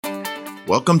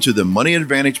Welcome to the Money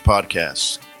Advantage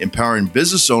Podcast, empowering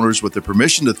business owners with the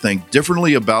permission to think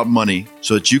differently about money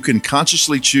so that you can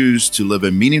consciously choose to live a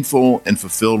meaningful and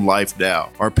fulfilled life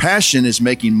now. Our passion is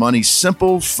making money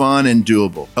simple, fun, and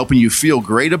doable, helping you feel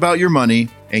great about your money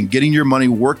and getting your money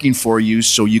working for you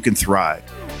so you can thrive.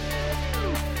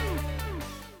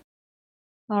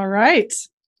 All right,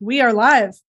 we are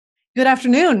live. Good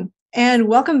afternoon, and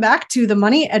welcome back to the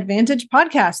Money Advantage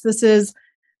Podcast. This is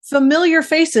familiar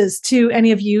faces to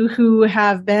any of you who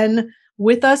have been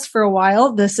with us for a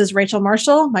while. This is Rachel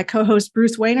Marshall, my co-host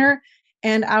Bruce Wayner,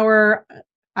 and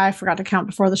I forgot to count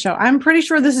before the show. I'm pretty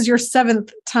sure this is your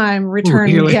 7th time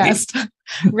return guest,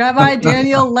 Rabbi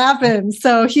Daniel Lapin.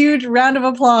 So huge round of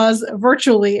applause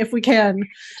virtually, if we can,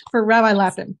 for Rabbi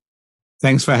Lapin.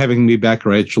 Thanks for having me back,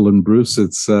 Rachel and Bruce.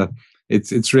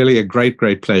 It's really a great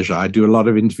pleasure. I do a lot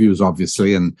of interviews,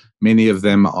 obviously, and many of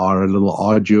them are a little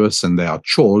arduous and they are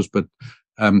chores, but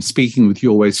speaking with you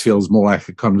always feels more like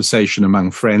a conversation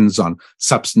among friends on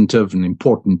substantive and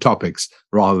important topics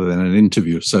rather than an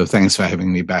interview. So thanks for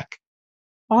having me back.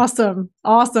 Awesome.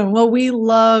 Well, we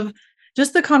love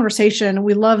just the conversation.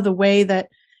 We love the way that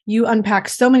you unpack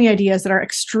so many ideas that are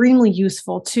extremely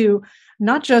useful to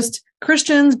not just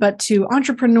Christians, but to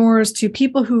entrepreneurs, to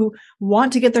people who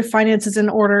want to get their finances in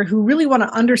order, who really want to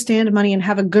understand money and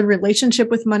have a good relationship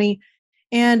with money.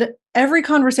 And every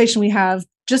conversation we have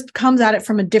just comes at it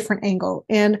from a different angle.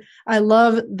 And I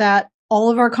love that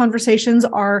all of our conversations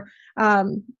are,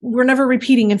 we're never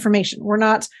repeating information. We're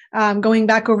not going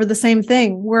back over the same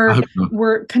thing.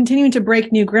 We're continuing to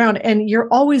break new ground. And you're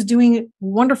always doing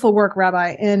wonderful work,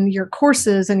 Rabbi, in your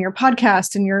courses and your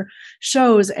podcast and your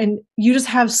shows. And you just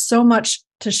have so much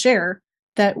to share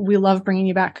that we love bringing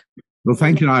you back. Well,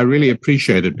 thank you. I really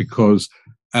appreciate it because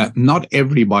not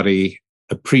everybody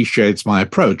appreciates my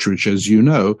approach, which, as you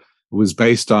know, was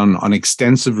based on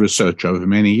extensive research over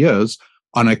many years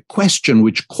on a question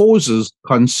which causes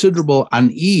considerable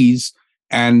unease,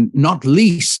 and not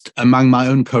least among my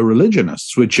own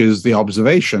co-religionists, which is the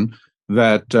observation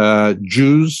that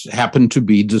Jews happen to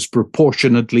be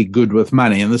disproportionately good with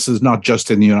money. And this is not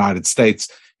just in the United States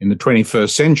in the 21st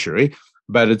century,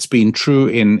 but it's been true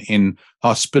in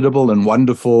hospitable and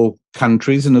wonderful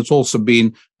countries, and it's also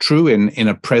been true in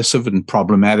oppressive and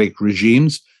problematic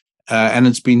regimes, and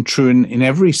it's been true in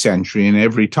every century, in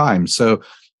every time. So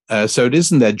it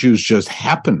isn't that Jews just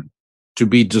happen to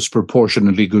be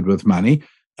disproportionately good with money.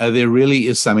 There really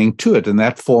is something to it, and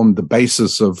that formed the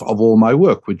basis of all my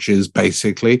work, which is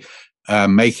basically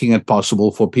making it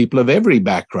possible for people of every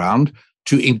background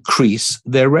to increase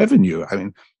their revenue. I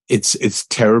mean, it's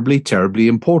terribly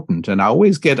important, and I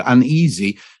always get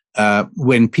uneasy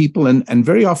when people, and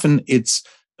very often it's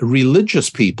religious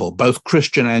people, both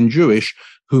Christian and Jewish,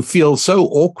 who feel so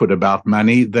awkward about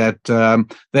money that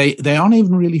they aren't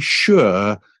even really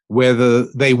sure whether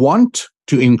they want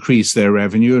to increase their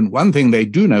revenue. And one thing they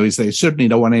do know is they certainly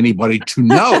don't want anybody to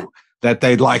know that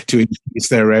they'd like to increase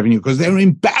their revenue because they're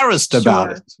embarrassed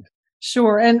about it.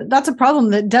 Sure. And that's a problem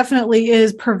that definitely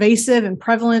is pervasive and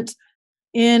prevalent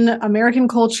in American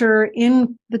culture,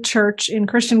 in the church, in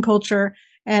Christian culture.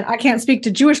 And I can't speak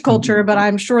to Jewish culture, but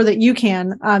I'm sure that you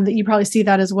can, that you probably see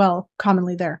that as well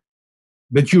commonly there.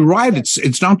 But you're right.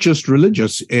 It's not just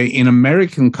religious. In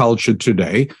American culture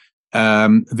today,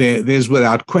 there's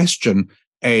without question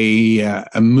a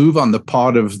move on the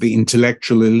part of the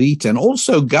intellectual elite and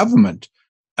also government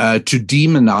to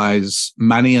demonize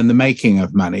money and the making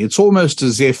of money. It's almost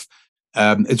as if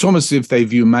they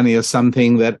view money as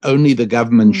something that only the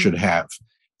government should have,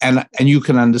 and you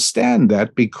can understand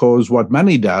that because what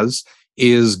money does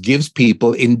is gives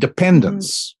people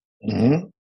independence. Mm-hmm.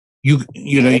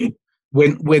 You know.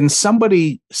 When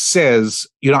somebody says,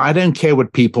 I don't care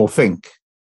what people think,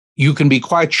 you can be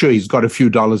quite sure he's got a few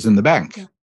dollars in the bank,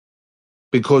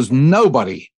 because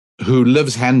nobody who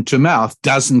lives hand to mouth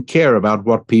doesn't care about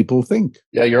what people think.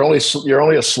 Yeah, you're only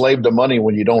a slave to money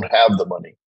when you don't have the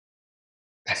money.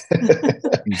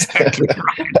 Exactly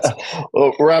right.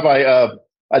 Well, Rabbi,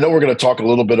 I know we're going to talk a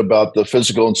little bit about the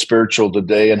physical and spiritual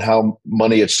today and how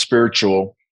money is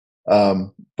spiritual,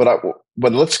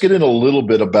 but let's get in a little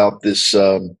bit about this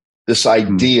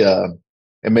idea,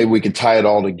 and maybe we can tie it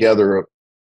all together,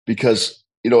 because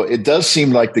it does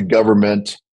seem like the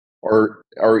government, or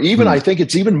even I think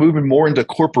it's even moving more into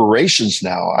corporations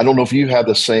now. I don't know if you have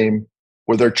the same,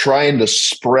 where they're trying to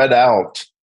spread out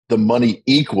the money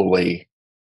equally,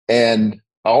 and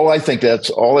I think that's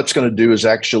all it's going to do is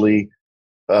actually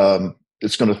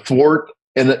it's going to thwart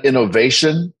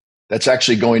innovation. That's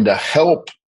actually going to help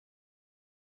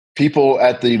people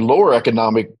at the lower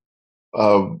economic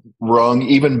rung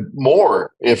even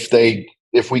more if they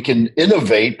if we can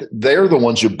innovate, they're the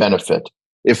ones who benefit.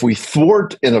 If we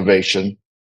thwart innovation,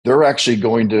 they're actually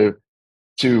going to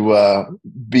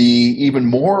be even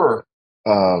more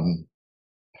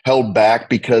held back,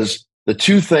 because the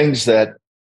two things that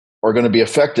are going to be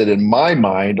affected, in my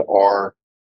mind, are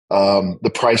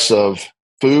the price of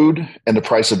food and the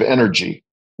price of energy,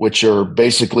 which are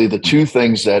basically the two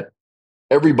things that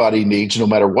everybody needs, no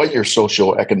matter what your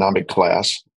socioeconomic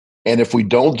class. And if we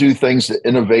don't do things to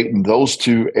innovate in those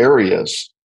two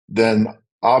areas, then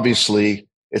obviously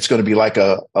it's going to be like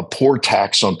a poor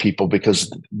tax on people,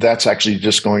 because that's actually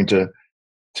just going to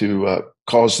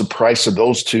cause the price of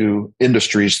those two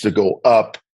industries to go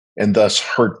up and thus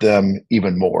hurt them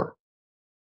even more.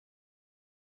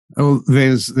 Well,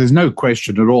 there's no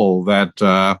question at all that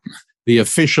the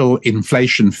official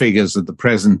inflation figures at the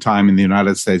present time in the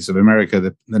United States of America,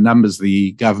 the numbers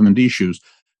the government issues,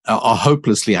 are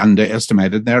hopelessly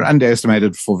underestimated. They're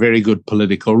underestimated for very good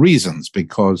political reasons,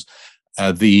 because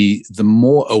the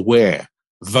more aware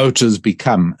voters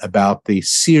become about the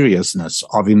seriousness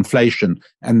of inflation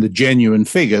and the genuine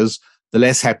figures, the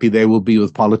less happy they will be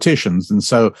with politicians. And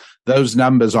so those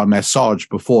numbers are massaged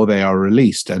before they are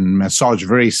released, and massaged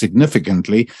very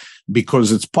significantly,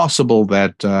 because it's possible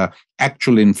that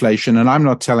actual inflation, and I'm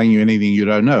not telling you anything you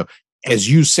don't know,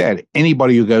 as you said,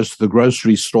 anybody who goes to the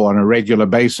grocery store on a regular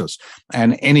basis,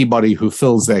 and anybody who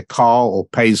fills their car or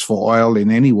pays for oil in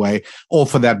any way, or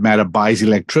for that matter, buys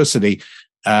electricity,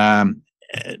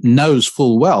 knows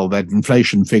full well that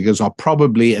inflation figures are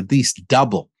probably at least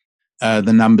double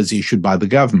the numbers issued by the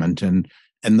government. And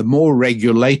the more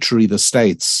regulatory the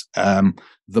states,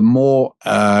 the more,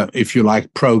 if you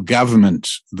like, pro-government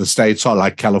the states are,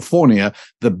 like California,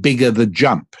 the bigger the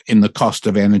jump in the cost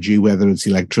of energy, whether it's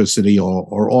electricity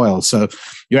or oil. So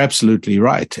you're absolutely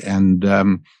right. And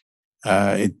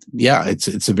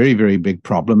it's a very, very big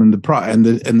problem. And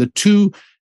the two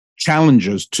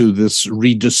challenges to this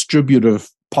redistributive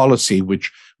policy,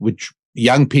 which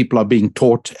young people are being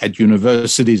taught at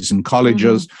universities and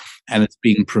colleges, and it's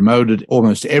being promoted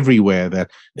almost everywhere, that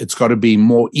it's got to be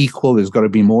more equal. There's got to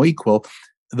be more equal.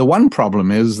 The one problem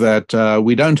is that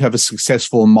we don't have a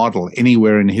successful model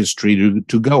anywhere in history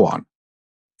to go on.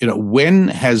 You know, when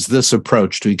has this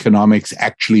approach to economics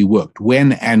actually worked?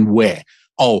 When and where?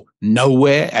 Oh,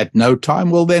 nowhere at no time?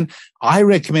 Well, then I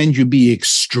recommend you be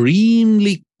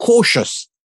extremely cautious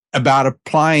about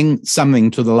applying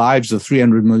something to the lives of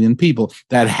 300 million people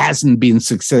that hasn't been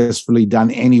successfully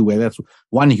done anywhere. That's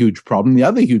one huge problem. The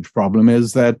other huge problem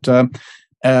is that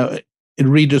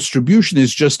redistribution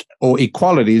is just, or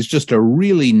equality is just a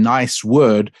really nice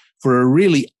word for a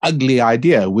really ugly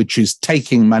idea, which is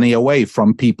taking money away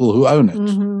from people who own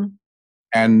it.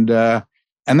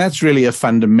 And that's really a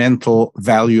fundamental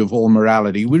value of all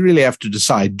morality. We really have to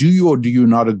decide, do you or do you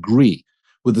not agree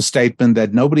with the statement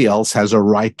that nobody else has a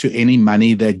right to any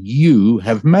money that you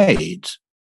have made?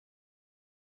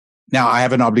 Now, I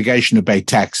have an obligation to pay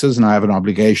taxes and I have an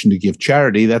obligation to give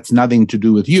charity. That's nothing to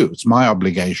do with you. It's my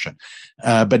obligation.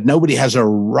 But nobody has a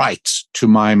right to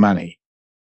my money.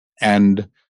 And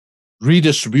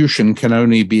redistribution can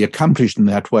only be accomplished in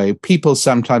that way. People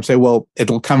sometimes say, well,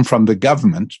 it'll come from the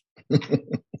government.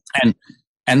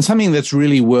 And something that's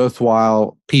really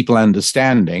worthwhile people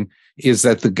understanding is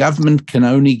that the government can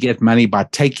only get money by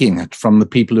taking it from the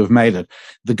people who've made it.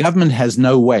 The government has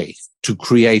no way to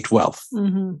create wealth.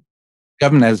 The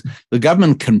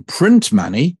government can print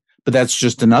money, but that's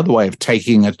just another way of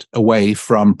taking it away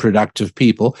from productive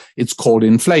people. It's called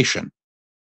inflation.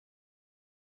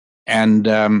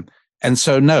 And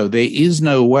so, no, there is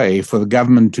no way for the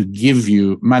government to give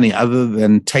you money other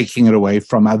than taking it away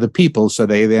from other people. So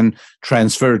they then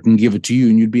transfer it and give it to you.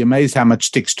 And you'd be amazed how much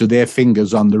sticks to their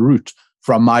fingers on the route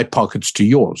from my pockets to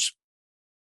yours.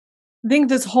 I think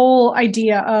this whole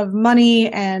idea of money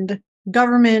and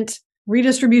government,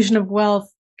 redistribution of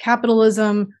wealth,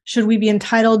 capitalism, should we be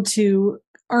entitled to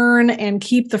earn and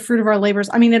keep the fruit of our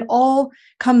labors? I mean, it all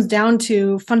comes down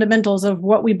to fundamentals of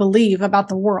what we believe about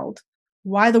the world.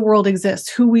 Why the world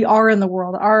exists, who we are in the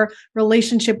world, our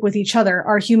relationship with each other.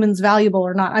 Are humans valuable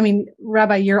or not? I mean,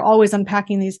 Rabbi, you're always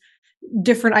unpacking these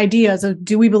different ideas of,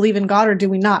 do we believe in God or do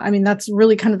we not? I mean, that's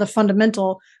really kind of the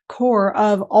fundamental core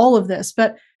of all of this.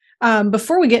 But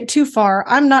before we get too far,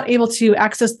 I'm not able to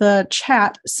access the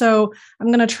chat. So I'm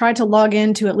going to try to log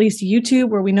into at least YouTube,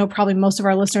 where we know probably most of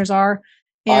our listeners are.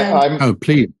 And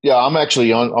please. Yeah, I'm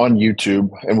actually on YouTube,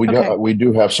 and we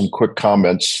do have some quick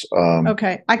comments.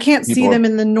 Okay, I can't see them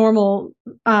in the normal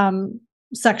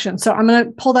section. So I'm going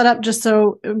to pull that up just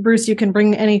so, Bruce, you can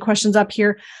bring any questions up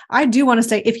here. I do want to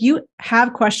say, if you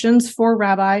have questions for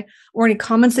Rabbi or any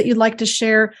comments that you'd like to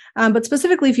share, but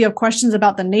specifically if you have questions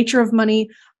about the nature of money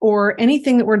or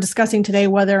anything that we're discussing today,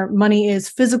 whether money is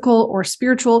physical or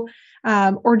spiritual,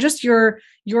 or just your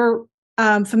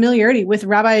familiarity with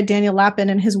Rabbi Daniel Lapin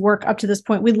and his work up to this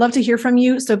point, we'd love to hear from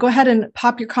you. So go ahead and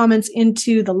pop your comments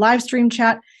into the live stream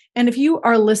chat. And if you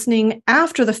are listening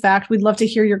after the fact, we'd love to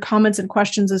hear your comments and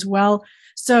questions as well.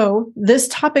 So this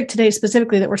topic today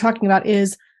specifically that we're talking about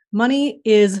is money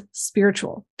is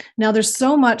spiritual. Now, there's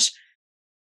so much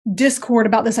discord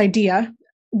about this idea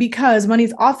because money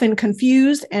is often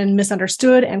confused and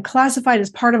misunderstood and classified as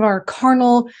part of our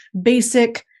carnal,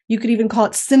 basic, you could even call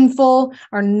it sinful,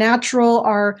 our natural,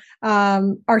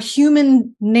 our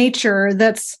human nature.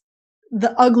 That's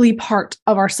the ugly part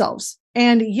of ourselves.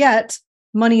 And yet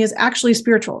money is actually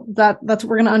spiritual. That's what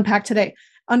we're going to unpack today.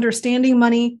 Understanding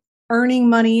money, earning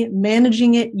money,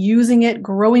 managing it, using it,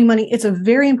 growing money. It's a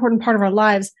very important part of our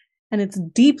lives, and it's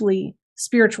deeply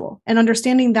spiritual. And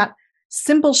understanding that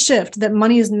simple shift that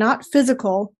money is not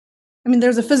physical. I mean,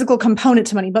 there's a physical component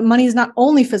to money, but money is not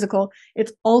only physical,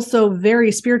 it's also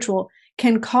very spiritual,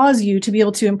 can cause you to be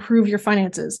able to improve your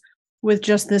finances with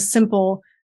just this simple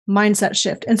mindset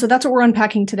shift. And so that's what we're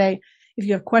unpacking today. If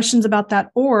you have questions about that,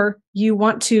 or you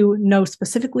want to know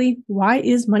specifically, why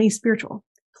is money spiritual?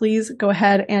 Please go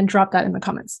ahead and drop that in the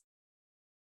comments.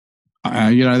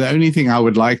 The only thing I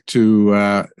would like to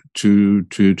add to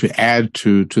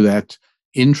that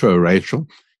intro, Rachel,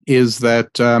 is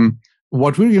that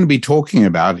what we're going to be talking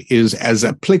about is as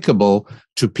applicable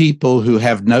to people who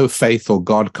have no faith or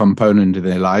God component in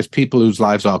their lives, people whose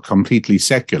lives are completely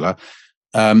secular,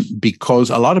 because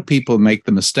a lot of people make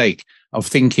the mistake of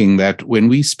thinking that when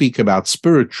we speak about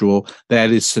spiritual,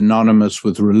 that is synonymous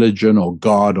with religion or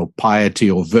God or piety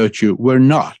or virtue. We're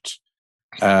not.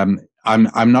 I'm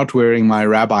not wearing my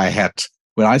rabbi hat.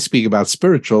 When I speak about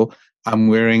spiritual, I'm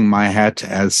wearing my hat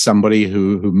as somebody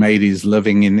who made his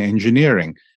living in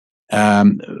engineering.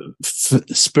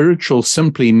 Spiritual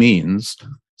simply means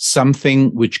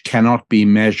something which cannot be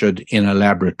measured in a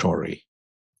laboratory.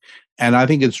 And I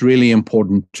think it's really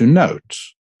important to note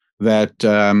that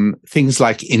things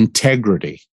like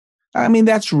integrity, I mean,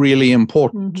 that's really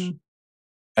important.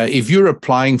 Mm-hmm. If you're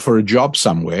applying for a job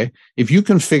somewhere, if you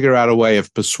can figure out a way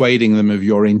of persuading them of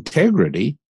your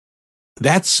integrity,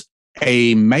 that's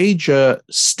a major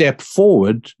step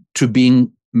forward to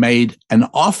being made an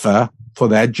offer for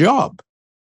that job.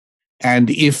 And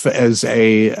if as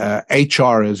a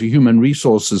HR, as a human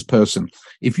resources person,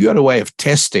 if you had a way of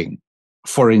testing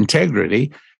for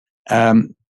integrity,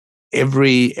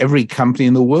 every company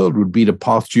in the world would beat a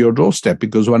path to your doorstep,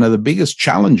 because one of the biggest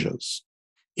challenges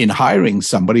in hiring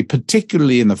somebody,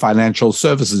 particularly in the financial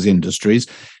services industries,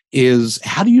 is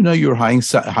how do you know you're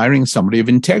hiring somebody of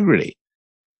integrity?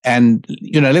 And,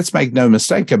 let's make no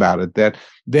mistake about it, that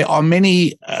there are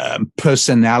many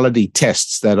personality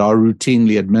tests that are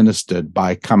routinely administered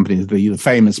by companies, the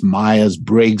famous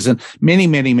Myers-Briggs and many,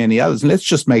 many, many others. And let's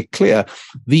just make clear,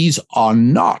 these are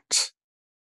not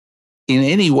in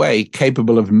any way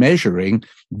capable of measuring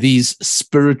these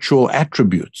spiritual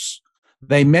attributes.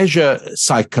 They measure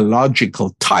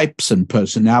psychological types and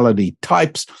personality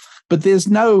types, but there's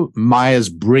no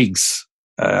Myers-Briggs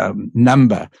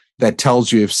number that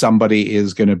tells you if somebody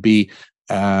is going to be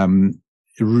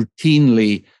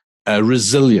routinely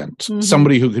resilient, mm-hmm.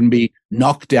 somebody who can be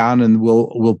knocked down and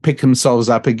will pick themselves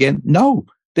up again. No,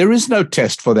 there is no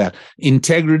test for that.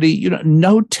 Integrity,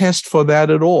 no test for that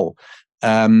at all.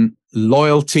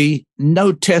 Loyalty,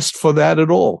 no test for that at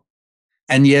all.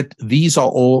 And yet these are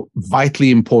all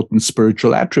vitally important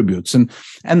spiritual attributes. And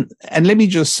let me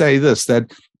just say this,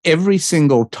 that every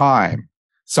single time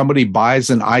somebody buys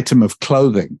an item of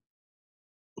clothing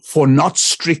for not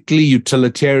strictly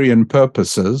utilitarian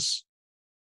purposes,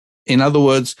 in other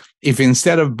words, if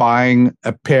instead of buying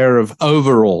a pair of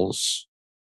overalls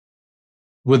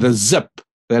with a zip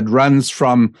that runs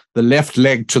from the left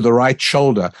leg to the right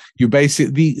shoulder, you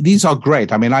basically, these are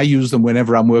great. I mean, I use them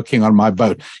whenever I'm working on my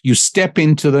boat. You step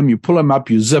into them, you pull them up,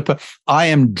 you zip it. I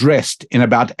am dressed in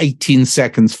about 18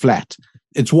 seconds flat.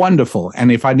 It's wonderful. And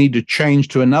if I need to change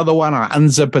to another one, I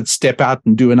unzip it, step out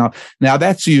and do another. Now,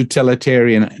 that's a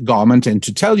utilitarian garment. And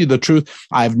to tell you the truth,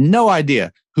 I have no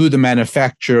idea who the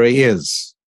manufacturer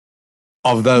is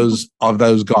of those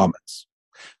garments.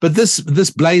 But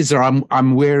this blazer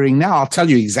I'm wearing now, I'll tell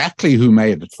you exactly who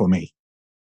made it for me,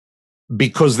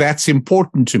 because that's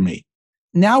important to me.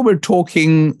 Now we're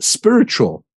talking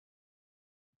spiritual.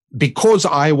 Because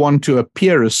I want to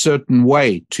appear a certain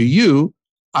way to you,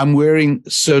 I'm wearing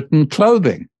certain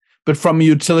clothing. But from a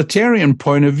utilitarian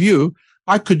point of view,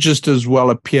 I could just as well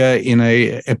appear in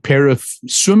a pair of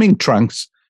swimming trunks,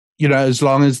 as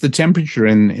long as the temperature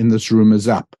in this room is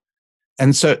up.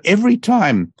 And so every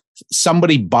time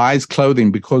somebody buys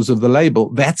clothing because of the label,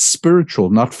 that's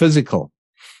spiritual, not physical.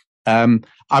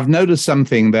 I've noticed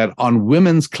something that on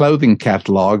women's clothing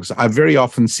catalogs, I very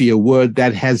often see a word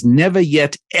that has never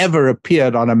yet ever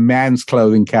appeared on a man's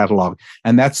clothing catalog,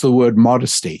 and that's the word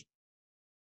modesty.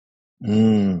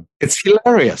 It's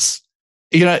hilarious.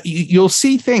 You'll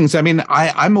see things. I mean,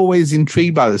 I'm always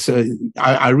intrigued by this.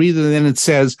 I read it and then it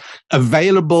says,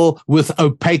 available with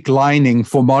opaque lining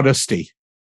for modesty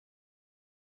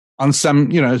on some,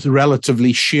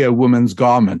 relatively sheer woman's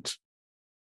garment.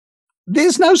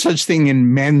 There's no such thing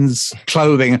in men's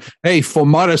clothing. Hey, for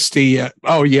modesty,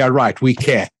 oh, yeah, right, we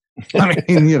care. I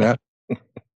mean,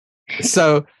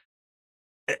 So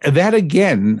that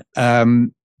again,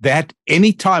 that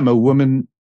any time a woman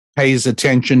pays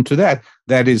attention to that,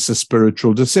 that is a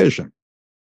spiritual decision.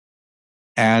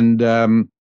 And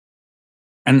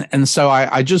so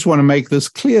I just want to make this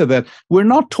clear that we're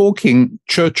not talking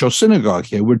church or synagogue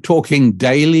here. We're talking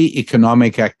daily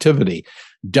economic activity.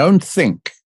 Don't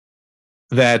think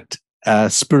that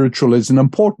spiritual isn't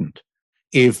important.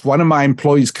 If one of my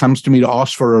employees comes to me to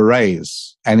ask for a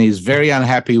raise and he's very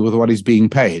unhappy with what he's being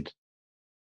paid,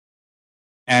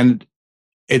 and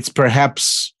it's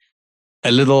perhaps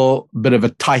a little bit of a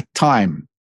tight time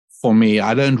for me,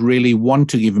 I don't really want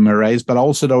to give him a raise, but I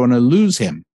also don't want to lose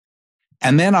him.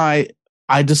 And then I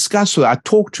discuss with him, I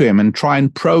talk to him and try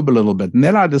and probe a little bit. And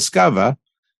then I discover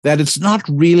that it's not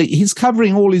really, he's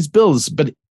covering all his bills,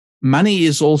 but money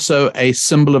is also a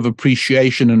symbol of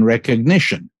appreciation and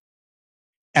recognition.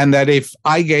 And that if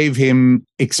I gave him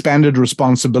expanded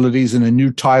responsibilities and a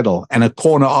new title and a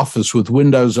corner office with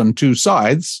windows on two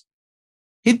sides,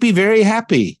 he'd be very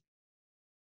happy.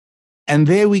 And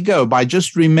there we go, by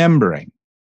just remembering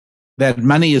that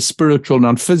money is spiritual,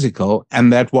 not physical,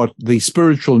 and that what the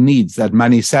spiritual needs that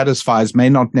money satisfies may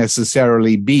not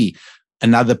necessarily be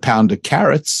another pound of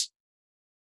carrots.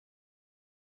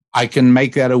 I can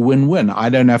make that a win-win. I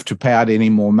don't have to pay out any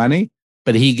more money,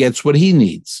 but he gets what he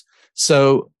needs.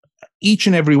 So each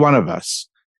and every one of us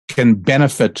can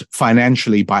benefit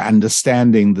financially by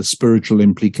understanding the spiritual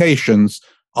implications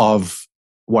of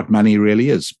what money really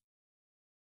is.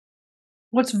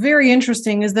 What's very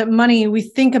interesting is that money we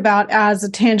think about as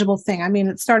a tangible thing. I mean,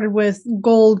 it started with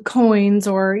gold coins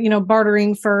or,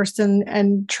 bartering first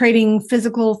and trading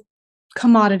physical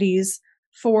commodities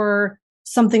for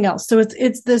something else. So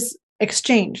it's this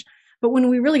exchange. But when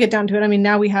we really get down to it, I mean,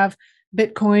 now we have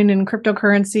Bitcoin and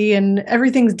cryptocurrency and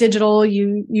everything's digital.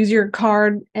 You use your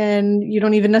card and you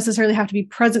don't even necessarily have to be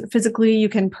present physically. You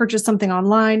can purchase something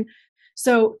online.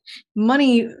 So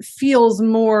money feels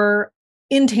more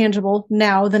intangible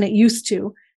now than it used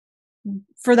to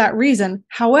for that reason.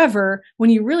 However, when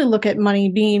you really look at money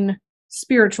being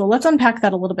spiritual, let's unpack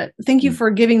that a little bit. Thank you for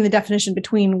giving the definition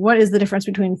between what is the difference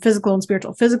between physical and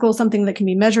spiritual. Physical, something that can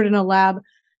be measured in a lab.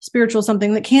 Spiritual,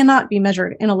 something that cannot be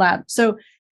measured in a lab. So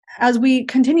as we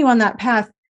continue on that path,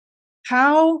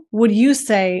 how would you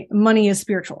say money is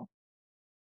spiritual?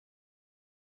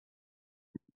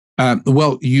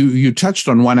 Well, you touched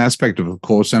on one aspect of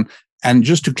course, and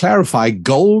just to clarify,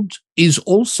 gold is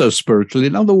also spiritual.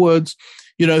 In other words,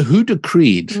 who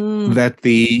decreed that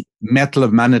the metal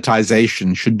of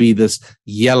monetization should be this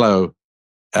yellow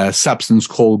substance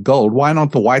called gold? Why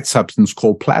not the white substance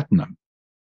called platinum?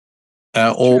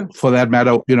 Or True. For that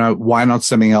matter, why not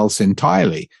something else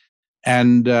entirely?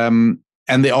 And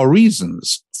there are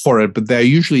reasons for it, but they're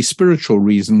usually spiritual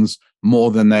reasons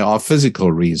more than they are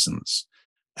physical reasons.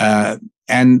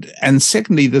 And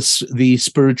secondly, the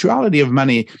spirituality of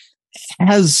money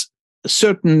has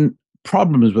certain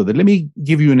problems with it. Let me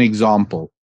give you an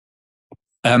example.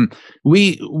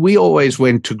 We always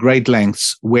went to great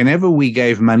lengths whenever we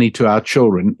gave money to our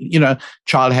children.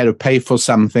 Child had to pay for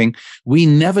something. We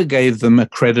never gave them a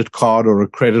credit card or a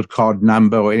credit card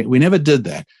number. We never did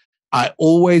that. I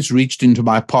always reached into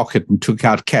my pocket and took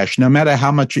out cash, no matter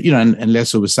how much,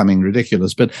 unless it was something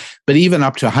ridiculous, but even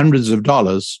up to hundreds of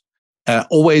dollars.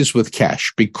 Always with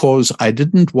cash, because I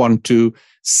didn't want to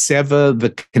sever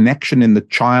the connection in the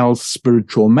child's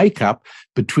spiritual makeup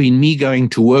between me going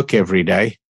to work every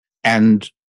day and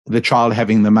the child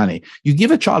having the money. You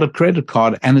give a child a credit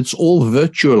card and it's all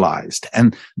virtualized,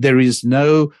 and there is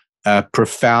no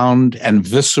profound and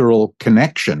visceral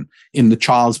connection in the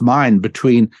child's mind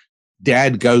between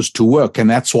dad goes to work and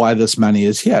that's why this money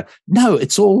is here. No,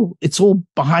 it's all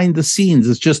behind the scenes.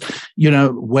 It's just,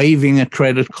 waving a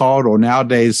credit card, or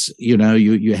nowadays,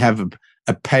 you have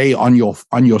pay on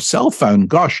your cell phone.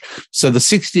 Gosh, so the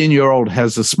 16-year-old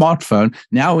has a smartphone.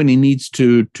 Now when he needs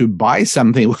to buy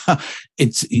something,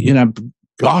 it's,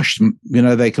 gosh,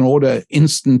 they can order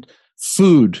instant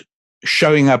food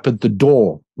showing up at the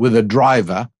door with a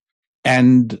driver.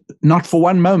 And not for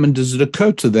one moment does it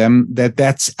occur to them that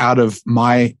that's out of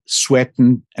my sweat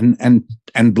and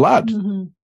blood. Mm-hmm.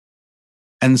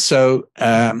 And so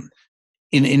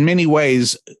in many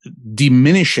ways,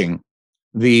 diminishing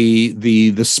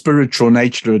the spiritual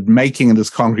nature of making it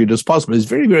as concrete as possible is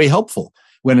very, very helpful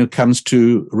when it comes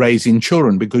to raising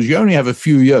children, because you only have a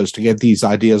few years to get these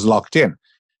ideas locked in.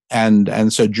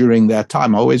 And so during that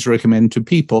time, I always recommend to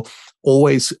people,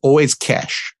 always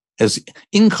cash. As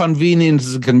inconvenient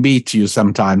as it can be to you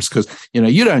sometimes, because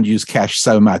you don't use cash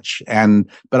so much,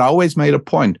 but I always made a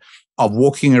point of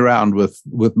walking around with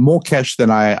more cash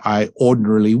than I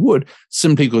ordinarily would,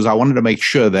 simply because I wanted to make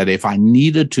sure that if I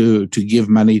needed to give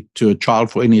money to a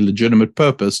child for any legitimate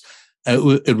purpose,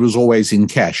 it was always in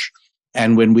cash.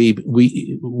 And when we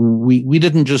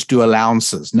didn't just do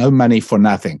allowances, no money for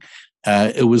nothing.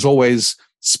 It was always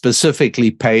specifically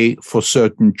pay for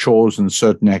certain chores and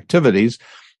certain activities.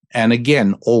 And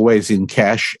again, always in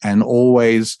cash, and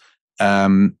always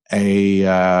almost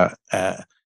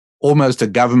a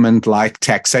government-like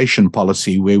taxation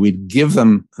policy where we'd give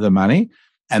them the money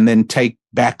and then take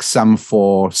back some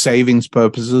for savings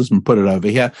purposes and put it over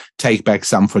here, take back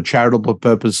some for charitable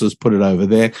purposes, put it over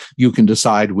there. You can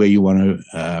decide where you want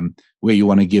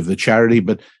to give the charity,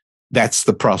 but that's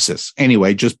the process.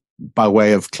 Anyway, just by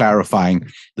way of clarifying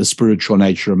the spiritual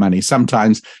nature of money.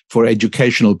 Sometimes for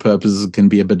educational purposes, it can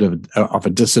be a bit of a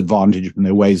disadvantage, and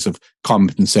there are ways of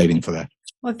compensating for that.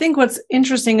 Well, I think what's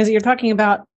interesting is that you're talking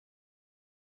about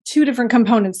two different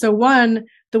components. So one,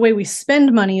 the way we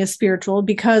spend money is spiritual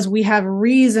because we have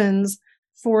reasons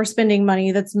for spending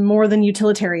money that's more than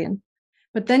utilitarian.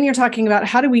 But then you're talking about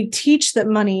how do we teach that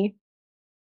money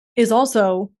is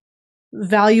also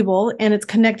valuable and it's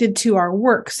connected to our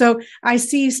work. So I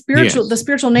see the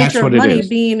spiritual nature of money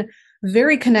being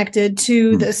very connected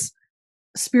to this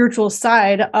spiritual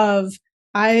side of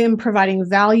I am providing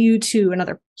value to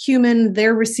another human.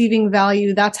 They're receiving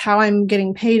value. That's how I'm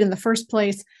getting paid in the first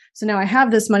place. So now I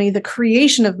have this money. The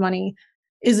creation of money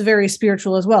is very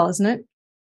spiritual as well, isn't it?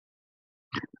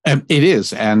 It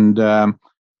is. And to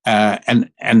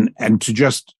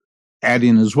just add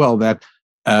in as well that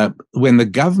when the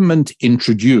government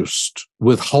introduced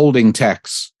withholding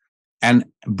tax, and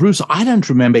Bruce, I don't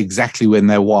remember exactly when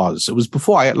there was. It was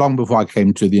long before I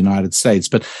came to the United States.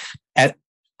 But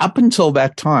up until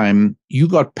that time, you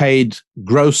got paid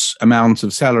gross amounts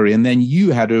of salary, and then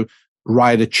you had to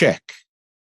write a check.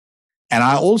 And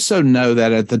I also know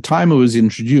that at the time it was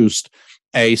introduced,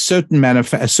 a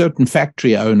certain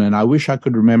factory owner, and I wish I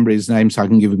could remember his name so I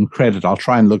can give him credit. I'll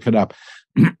try and look it up.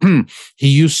 He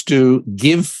used to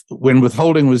give, when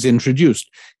withholding was introduced,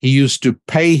 he used to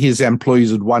pay his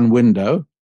employees at one window,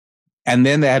 and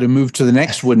then they had to move to the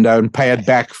next window and pay it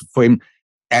back for him.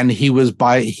 And he was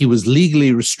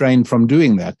legally restrained from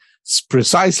doing that,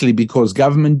 precisely because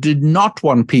government did not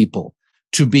want people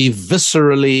to be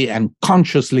viscerally and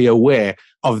consciously aware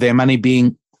of their money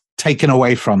being taken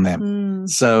away from them.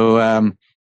 So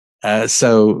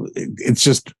it's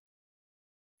just,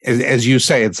 as you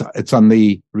say, it's on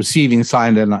the receiving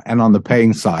side and on the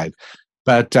paying side,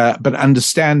 but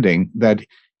understanding that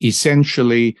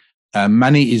essentially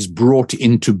money is brought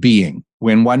into being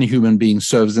when one human being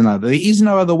serves another. There is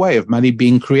no other way of money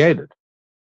being created,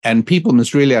 and people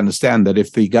must really understand that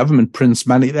if the government prints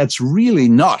money, that's really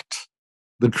not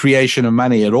the creation of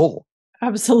money at all.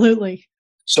 Absolutely.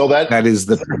 So that is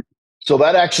the. So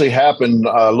that actually happened.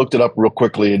 Looked it up real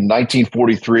quickly. In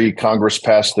 1943, Congress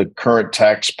passed the Current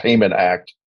Tax Payment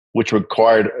Act, which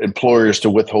required employers to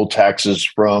withhold taxes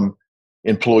from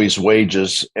employees'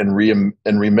 wages and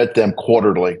remit them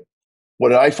quarterly.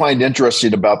 What I find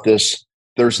interesting about this,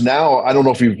 there's now, I don't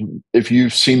know if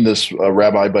you've seen this,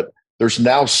 Rabbi, but there's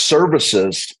now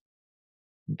services.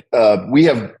 We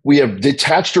have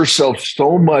detached ourselves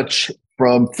so much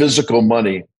from physical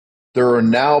money. There are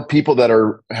now people that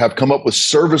have come up with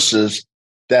services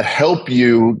that help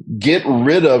you get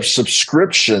rid of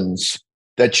subscriptions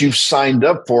that you've signed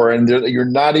up for and you're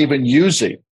not even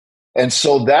using. And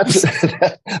so that's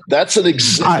an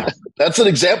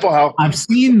example how I've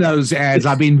seen those ads.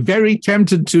 I've been very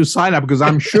tempted to sign up because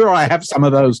I'm sure I have some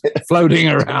of those floating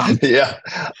around. Yeah.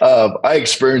 I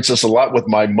experienced this a lot with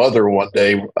my mother one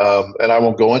day, and I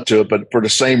won't go into it, but for the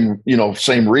same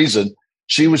reason.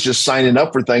 She was just signing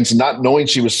up for things and not knowing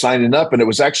she was signing up. And it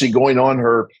was actually going on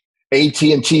her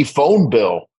AT&T phone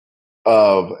bill.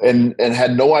 and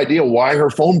had no idea why her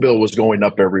phone bill was going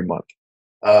up every month.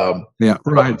 Yeah,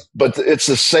 right. But it's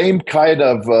the same kind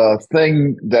of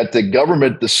thing that the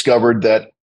government discovered,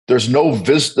 that there's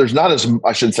not as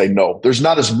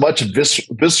much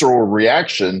visceral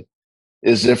reaction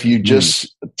as if you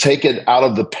just take it out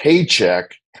of the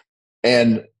paycheck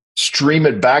and stream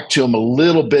it back to them a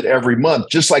little bit every month,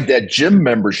 just like that gym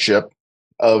membership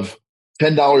of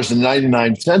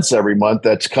 $10.99 every month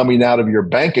that's coming out of your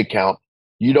bank account.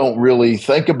 You don't really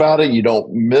think about it. You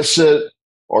don't miss it.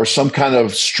 Or some kind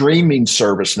of streaming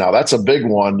service. Now that's a big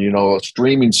one, a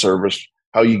streaming service,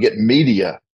 how you get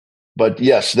media. But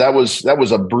yes, that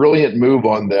was a brilliant move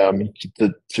on them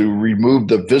to remove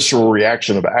the visceral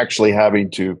reaction of actually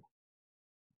having to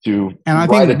and I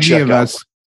write think a check out.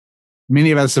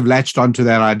 Many of us have latched onto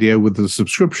that idea with the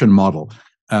subscription model.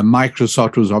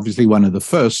 Microsoft was obviously one of the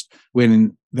first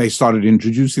when they started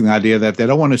introducing the idea that they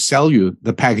don't want to sell you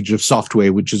the package of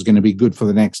software, which is going to be good for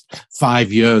the next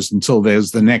 5 years until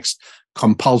there's the next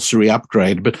compulsory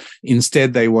upgrade. But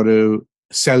instead, they want to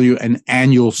sell you an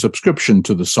annual subscription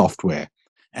to the software.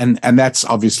 And that's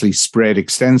obviously spread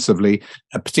extensively,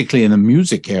 particularly in the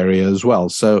music area as well.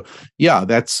 So, yeah,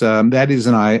 that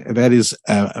is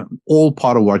all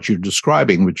part of what you're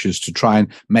describing, which is to try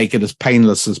and make it as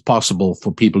painless as possible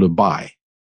for people to buy.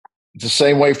 It's the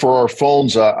same way for our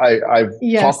phones. I've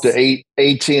talked to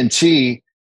AT&T,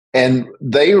 and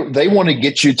they want to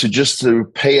get you to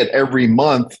pay it every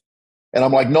month. And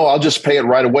I'm like, no, I'll just pay it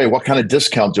right away. What kind of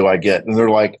discount do I get? And they're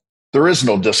like, there is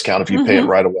no discount if you pay it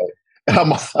right away. And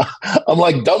I'm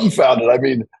like dumbfounded. I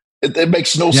mean, it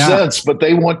makes no sense, but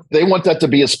they want that to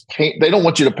be they don't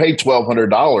want you to pay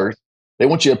 $1,200. They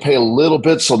want you to pay a little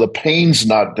bit so the pain's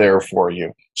not there for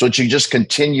you. So that you just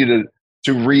continue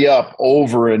to re-up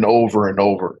over and over and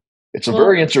over. It's a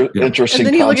very interesting concept. And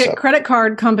then you look at credit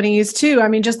card companies too. I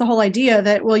mean, just the whole idea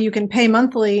that, well, you can pay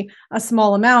monthly a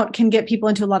small amount can get people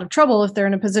into a lot of trouble if they're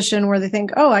in a position where they think,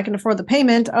 oh, I can afford the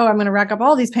payment. Oh, I'm going to rack up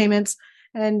all these payments.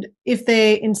 And if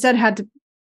they instead had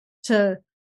to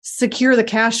secure the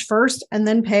cash first and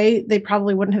then pay, they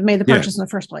probably wouldn't have made the purchase in the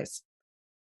first place.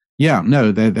 Yeah,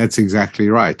 no, that's exactly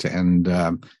right. And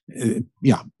the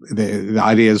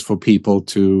idea is for people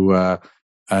to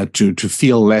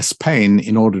feel less pain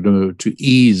in order to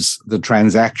ease the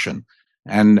transaction.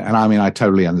 And I mean, I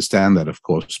totally understand that, of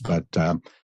course, but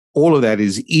all of that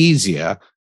is easier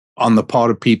on the part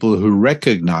of people who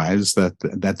recognize that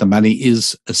the money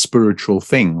is a spiritual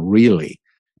thing, really,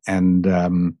 and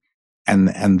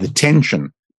the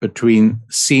tension between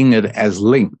seeing it as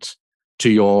linked to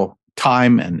your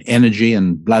time and energy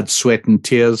and blood, sweat, and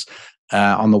tears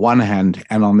on the one hand,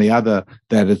 and on the other,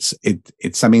 that it's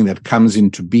something that comes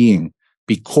into being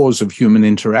because of human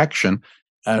interaction.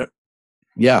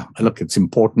 Look, it's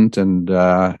important,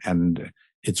 and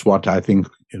it's what I think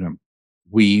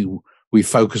we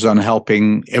focus on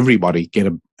helping everybody get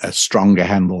a stronger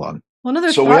handle on. Well,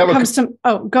 another thought comes to.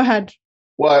 Oh, go ahead.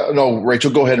 Well, no,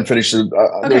 Rachel, go ahead and finish.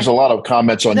 Okay. There's a lot of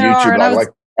comments on there YouTube.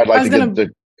 I'd like to get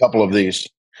a couple of these.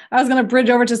 I was going to bridge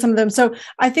over to some of them. So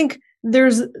I think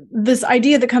there's this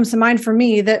idea that comes to mind for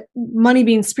me that money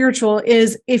being spiritual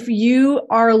is if you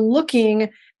are looking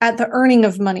at the earning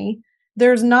of money,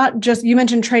 there's not just, you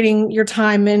mentioned trading your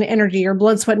time and energy or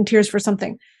blood, sweat, and tears for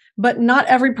something, but not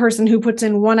every person who puts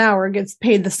in 1 hour gets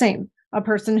paid the same. A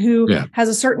person who has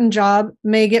a certain job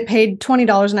may get paid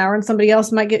 $20 an hour and somebody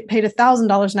else might get paid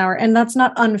 $1,000 an hour. And that's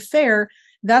not unfair.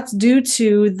 That's due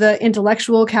to the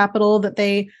intellectual capital that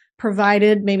they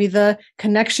provided, maybe the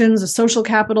connections, the social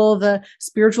capital, the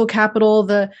spiritual capital,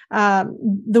 the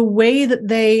way that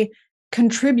they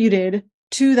contributed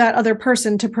to that other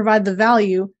person to provide the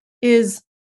value is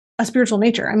a spiritual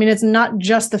nature. I mean, it's not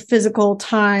just the physical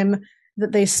time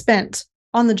that they spent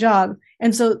on the job.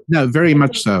 And so, no, very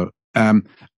much so.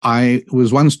 I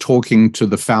was once talking to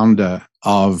the founder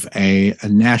of a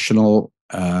national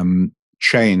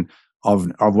chain of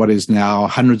what is now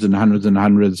hundreds and hundreds and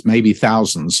hundreds, maybe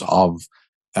thousands of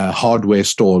hardware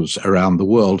stores around the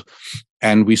world.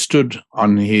 And we stood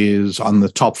on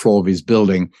the top floor of his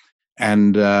building.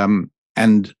 And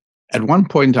at one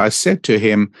point I said to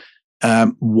him,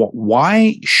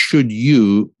 why should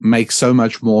you make so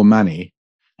much more money?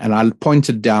 And I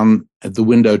pointed down at the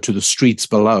window to the streets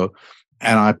below,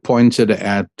 and I pointed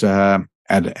at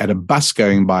a bus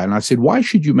going by, and I said, why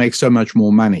should you make so much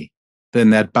more money than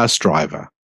that bus driver?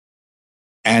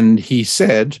 And he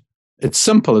said, it's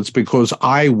simple. It's because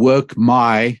I work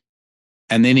and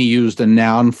then he used a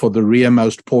noun for the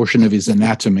rearmost portion of his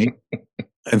anatomy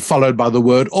and followed by the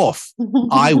word off.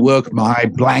 I work my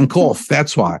blank off.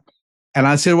 That's why. And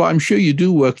I said, well, I'm sure you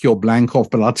do work your blank off,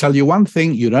 but I'll tell you one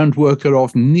thing, you don't work it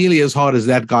off nearly as hard as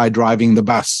that guy driving the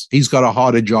bus. He's got a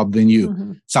harder job than you.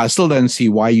 Mm-hmm. So I still don't see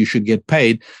why you should get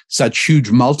paid such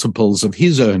huge multiples of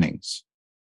his earnings.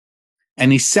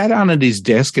 And he sat down at his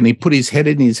desk and he put his head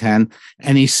in his hand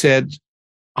and he said,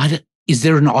 is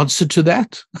there an answer to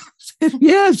that? I said,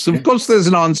 yes, of course there's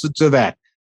an answer to that.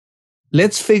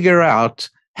 Let's figure out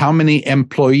how many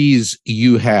employees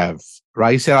you have.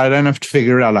 Right? He said, I don't have to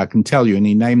figure it out. I can tell you. And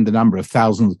he named the number of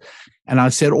thousands. And I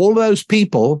said, all those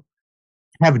people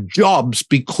have jobs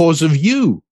because of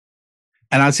you.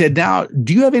 And I said, now,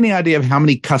 do you have any idea of how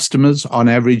many customers on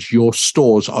average your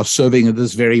stores are serving at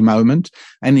this very moment?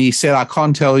 And he said, I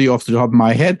can't tell you off the top of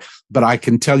my head, but I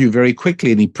can tell you very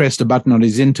quickly. And he pressed a button on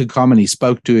his intercom and he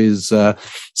spoke to his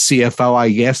CFO, I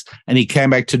guess. And he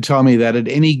came back to tell me that at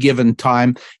any given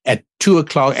time at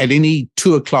 2:00, at any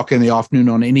 2:00 in the afternoon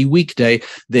on any weekday,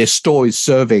 their store is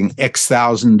serving X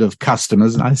thousand of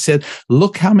customers. And I said,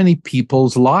 look how many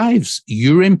people's lives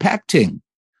you're impacting.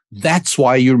 That's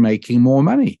why you're making more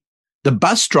money. The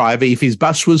bus driver, if his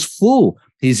bus was full,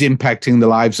 he's impacting the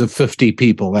lives of 50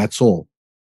 people. That's all.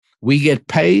 We get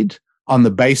paid on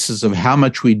the basis of how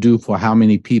much we do for how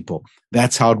many people.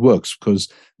 That's how it works, because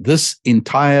this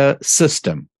entire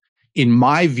system, in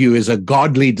my view, is a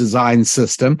godly design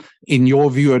system. In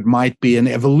your view, it might be an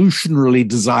evolutionarily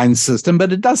designed system,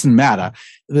 but it doesn't matter.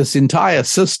 This entire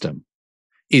system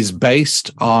is based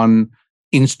on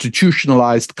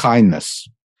institutionalized kindness.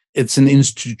 It's an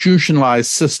institutionalized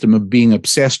system of being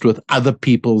obsessed with other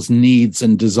people's needs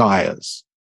and desires.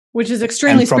 Which is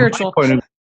extremely spiritual.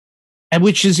 And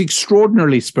which is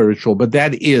extraordinarily spiritual, but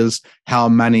that is how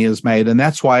money is made. And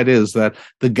that's why it is that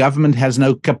the government has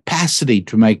no capacity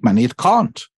to make money. It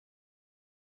can't.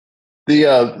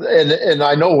 And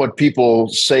I know what people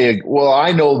say, well,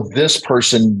 I know this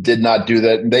person did not do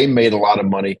that and they made a lot of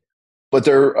money, but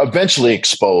they're eventually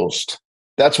exposed.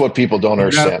 That's what people don't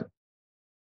understand.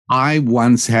 I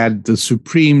once had the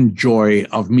supreme joy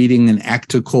of meeting an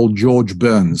actor called George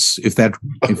Burns, if the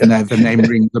name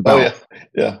rings a bell. Oh,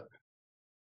 yeah.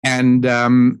 And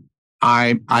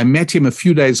I met him a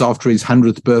few days after his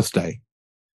 100th birthday.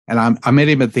 And I met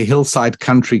him at the Hillside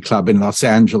Country Club in Los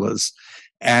Angeles.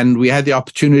 And we had the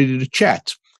opportunity to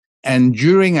chat. And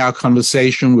during our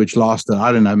conversation, which lasted,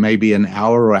 I don't know, maybe an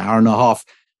hour or hour and a half,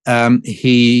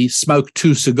 he smoked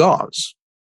 2 cigars.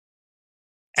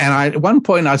 And at one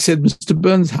point I said, Mr.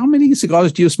 Burns, how many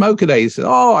cigars do you smoke a day? He said,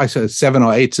 I said 7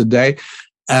 or 8 a day.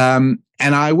 And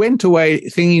I went away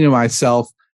thinking to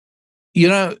myself,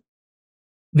 there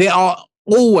are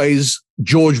always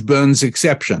George Burns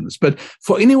exceptions. But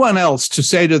for anyone else to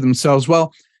say to themselves,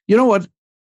 well, you know what?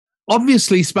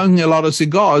 Obviously, smoking a lot of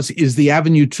cigars is the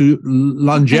avenue to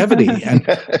longevity and,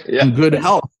 and good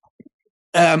health.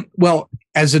 Well,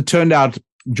 as it turned out,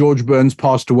 George Burns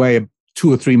passed away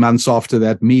 2 or 3 months after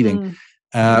that meeting.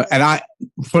 And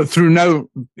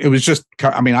it was just,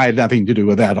 I had nothing to do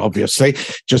with that, obviously,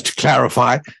 just to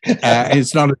clarify.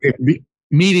 It's not,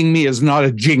 meeting me is not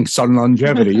a jinx on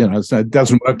longevity, so it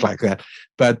doesn't work like that.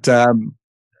 But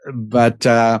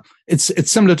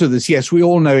it's similar to this. Yes, we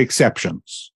all know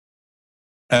exceptions.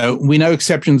 We know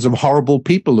exceptions of horrible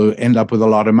people who end up with a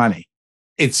lot of money.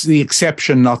 It's the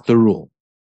exception, not the rule.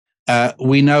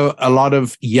 We know a lot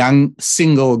of young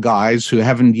single guys who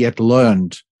haven't yet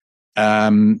learned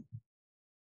upbeat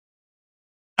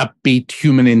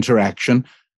human interaction,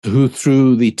 who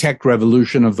through the tech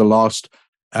revolution of the last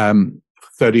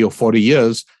 30 or 40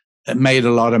 years made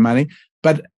a lot of money.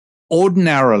 But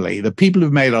ordinarily, the people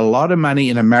who've made a lot of money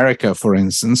in America, for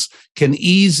instance, can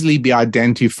easily be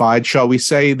identified, shall we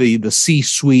say, the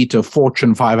C-suite of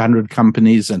Fortune 500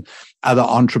 companies and other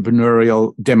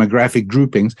entrepreneurial demographic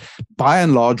groupings. By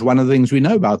and large, one of the things we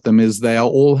know about them is they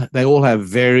all have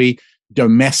very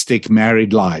domestic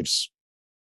married lives.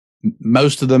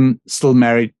 Most of them still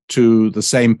married to the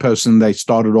same person they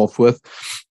started off with.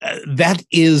 That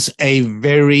is a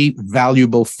very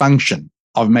valuable function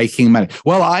of making money.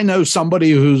 Well, I know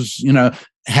somebody who's,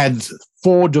 had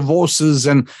 4 divorces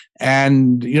and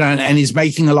he's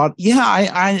making a lot.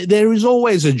 Yeah, there is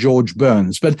always a George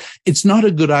Burns, but it's not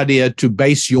a good idea to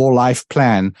base your life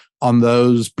plan on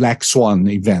those black swan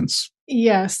events.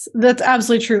 Yes, that's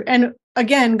absolutely true. And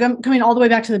again, coming all the way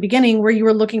back to the beginning where you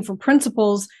were looking for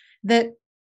principles that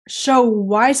show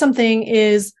why something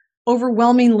is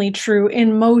overwhelmingly true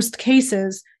in most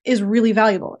cases is really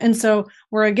valuable. And so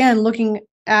we're again looking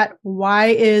at why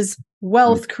is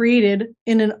wealth created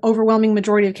in an overwhelming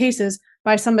majority of cases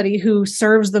by somebody who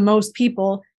serves the most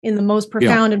people in the most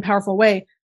profound and powerful way.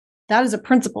 That is a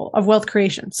principle of wealth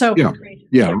creation. So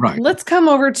right. Let's come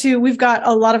over to, we've got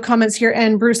a lot of comments here,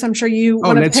 and Bruce, I'm sure you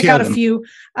want to pick out a few.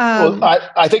 Well,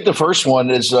 I think the first one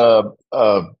is a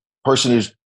person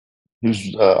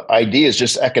whose idea is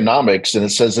just economics. And it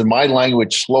says, in my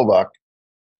language, Slovak,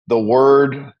 the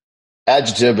word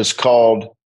adjective is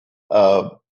called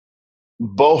bohatý.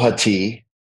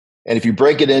 And if you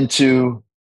break it into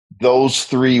those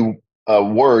three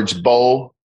words,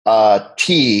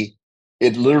 bo-t,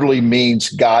 it literally means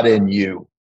God in you.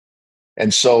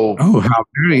 And so, how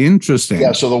very interesting.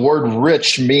 Yeah, so the word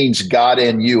rich means God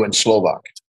in you in Slovak.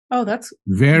 Oh, that's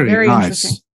very nice.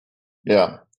 Interesting.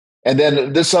 Yeah. And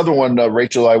then this other one,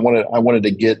 Rachel, I wanted to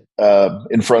get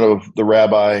in front of the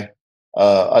rabbi,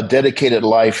 a dedicated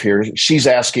life here. She's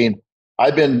asking,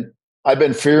 I've been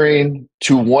fearing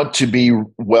to want to be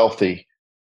wealthy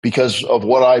because of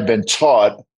what I've been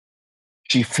taught.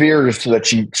 She fears that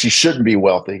she shouldn't be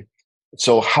wealthy.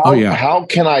 So how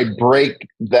can I break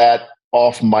that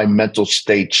off my mental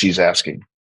state? She's asking.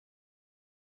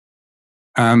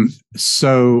 An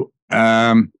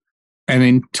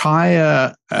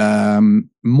entire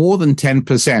more than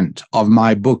 10% of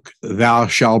my book, Thou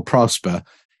Shalt Prosper,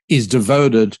 is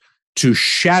devoted to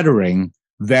shattering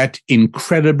that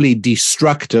incredibly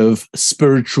destructive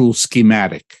spiritual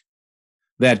schematic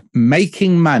that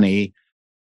making money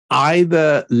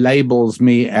either labels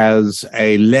me as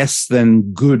a less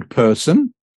than good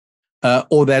person,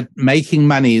 or that making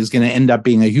money is going to end up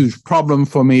being a huge problem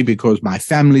for me because my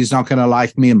family's not going to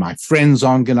like me and my friends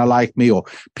aren't going to like me, or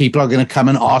people are going to come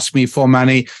and ask me for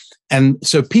money. And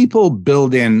so people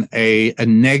build in a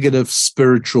negative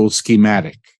spiritual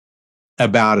schematic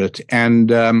about it.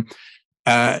 And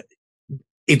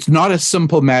it's not a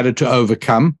simple matter to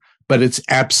overcome, but it's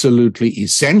absolutely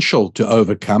essential to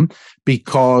overcome,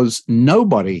 because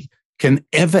nobody can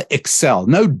ever excel.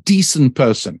 No decent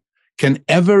person can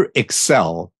ever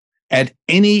excel at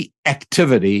any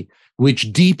activity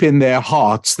which deep in their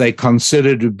hearts they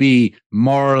consider to be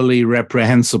morally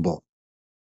reprehensible.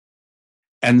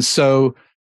 And so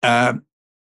I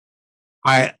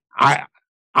can't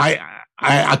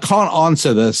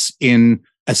answer this in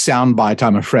a soundbite,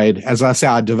 I'm afraid. As I say,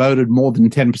 I devoted more than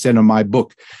 10% of my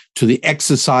book to the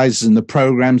exercises and the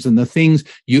programs and the things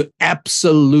you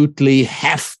absolutely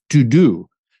have to do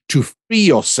to free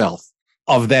yourself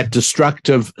of that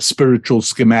destructive spiritual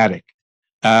schematic.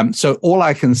 So all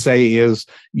I can say is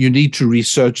you need to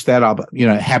research that. I'm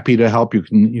happy to help. You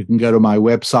can go to my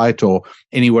website or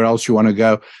anywhere else you want to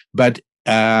go. But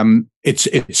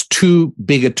it's too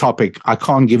big a topic. I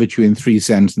can't give it to you in 3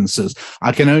 sentences.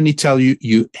 I can only tell you,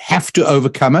 you have to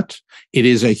overcome it. It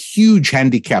is a huge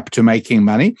handicap to making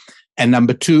money. And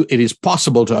number 2, it is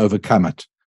possible to overcome it.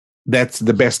 That's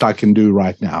the best I can do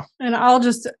right now. And I'll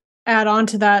just add on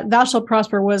to that. Thou Shalt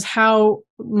Prosper was how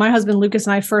my husband Lucas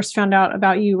and I first found out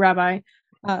about you, Rabbi.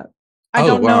 I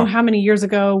don't know how many years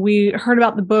ago. We heard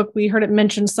about the book. We heard it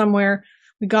mentioned somewhere.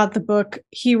 We got the book.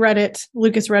 He read it.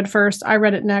 Lucas read first. I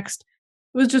read it next.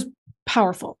 It was just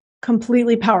powerful,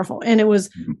 completely powerful. And it was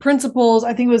principles.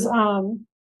 I think it was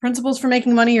principles for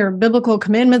making money, or biblical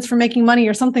commandments for making money,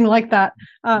 or something like that.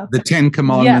 The 10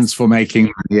 commandments for making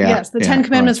money. Yeah. Yes, the 10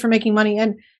 commandments for making money.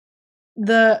 And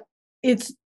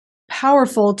it's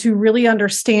powerful to really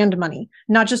understand money,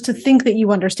 not just to think that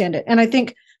you understand it. And I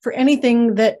think for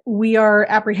anything that we are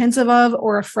apprehensive of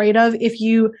or afraid of, if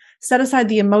you set aside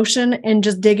the emotion and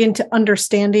just dig into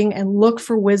understanding and look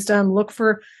for wisdom, look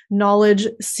for knowledge,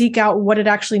 seek out what it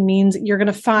actually means, you're going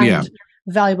to find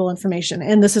valuable information.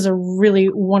 And this is a really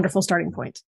wonderful starting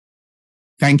point.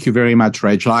 Thank you very much,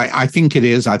 Rachel. I think it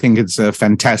is. I think it's a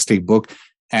fantastic book.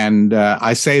 And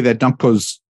I say that not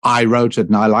because I wrote it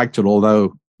and I liked it,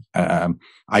 although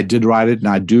I did write it and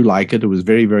I do like it. It was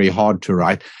very, very hard to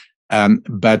write.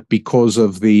 But because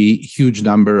of the huge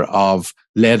number of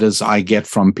letters I get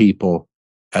from people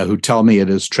who tell me it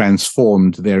has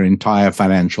transformed their entire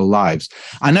financial lives.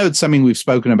 I know it's something we've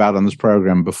spoken about on this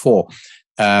program before,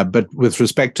 but with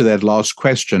respect to that last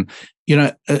question,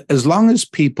 as long as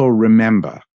people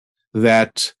remember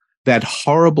that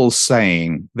horrible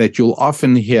saying that you'll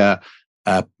often hear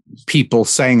people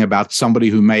saying about somebody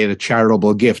who made a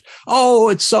charitable gift, oh,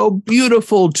 it's so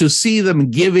beautiful to see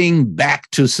them giving back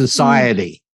to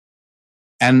society.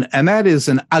 And that is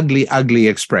an ugly, ugly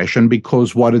expression,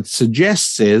 because what it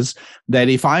suggests is that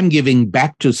if I'm giving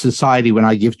back to society when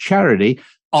I give charity,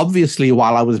 obviously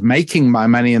while I was making my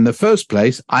money in the first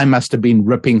place, I must have been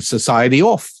ripping society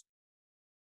off.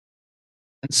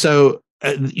 And so,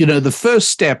 the first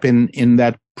step in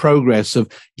that progress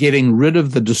of getting rid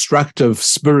of the destructive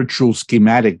spiritual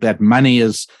schematic that money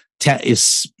is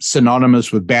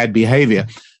synonymous with bad behavior,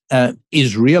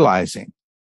 is realizing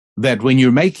that when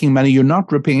you're making money, you're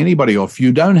not ripping anybody off.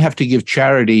 You don't have to give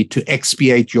charity to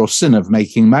expiate your sin of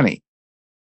making money,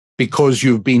 because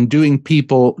you've been doing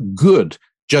people good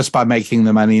just by making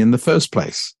the money in the first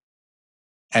place.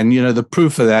 And, the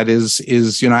proof of that is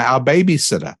our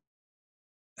babysitter.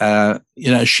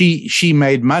 She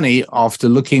made money after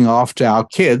looking after our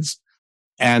kids,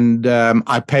 and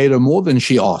I paid her more than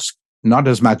she asked, not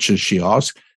as much as she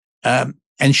asked.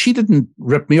 And she didn't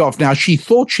rip me off. Now, she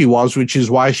thought she was, which is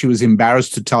why she was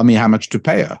embarrassed to tell me how much to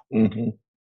pay her. Mm-hmm.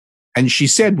 And she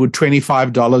said, would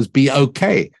 $25 be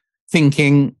okay?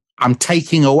 Thinking, I'm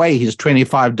taking away his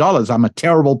 $25. I'm a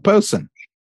terrible person.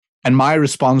 And my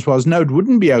response was, no, it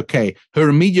wouldn't be okay. Her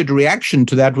immediate reaction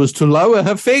to that was to lower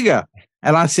her figure.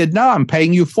 And I said, no, I'm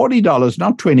paying you $40,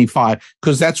 not $25,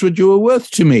 because that's what you were worth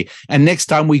to me. And next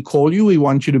time we call you, we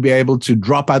want you to be able to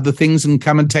drop other things and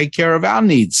come and take care of our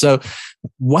needs. So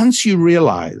once you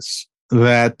realize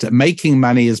that making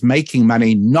money is making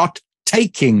money, not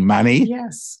taking money,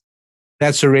 yes,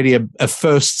 that's already a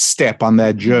first step on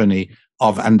that journey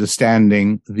of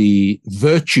understanding the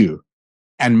virtue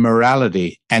and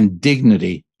morality and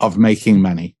dignity of making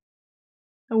money.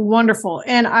 Wonderful.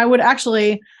 And I would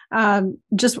actually I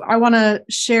want to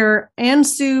share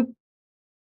Ansu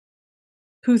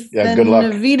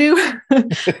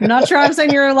Puthanavidu. Not sure I'm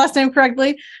saying your last name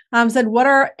correctly. Said, what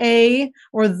are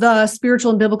the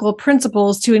spiritual and biblical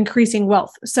principles to increasing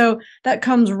wealth? So that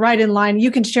comes right in line.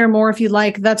 You can share more if you'd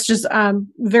like. That's just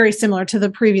very similar to the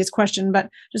previous question, but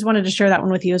just wanted to share that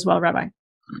one with you as well, Rabbi.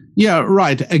 Yeah,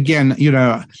 right. Again,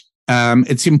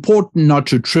 it's important not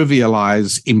to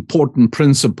trivialize important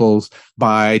principles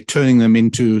by turning them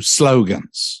into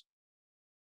slogans.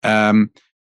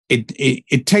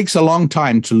 It takes a long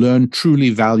time to learn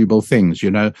truly valuable things.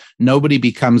 Nobody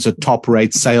becomes a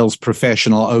top-rate sales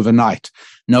professional overnight.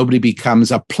 Nobody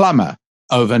becomes a plumber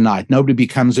overnight. Nobody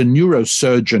becomes a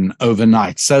neurosurgeon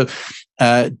overnight. So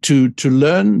to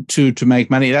learn to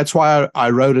make money, that's why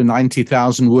I wrote a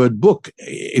 90,000-word book.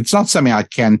 It's not something I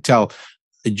can tell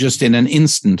just in an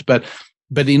instant, but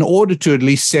in order to at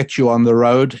least set you on the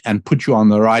road and put you on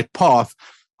the right path,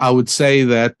 I would say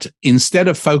that instead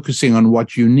of focusing on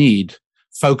what you need,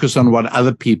 focus on what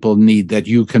other people need that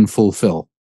you can fulfill.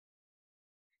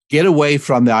 Get away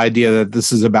from the idea that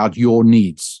this is about your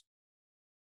needs.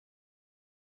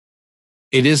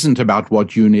 It isn't about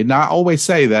what you need. Now, I always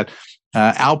say that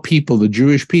our people, the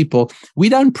Jewish people, we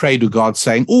don't pray to God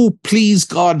saying, oh, please,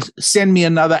 God, send me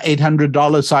another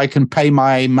 $800 so I can pay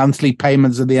my monthly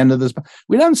payments at the end of this.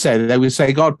 We don't say that. We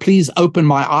say, God, please open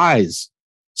my eyes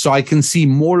so I can see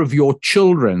more of your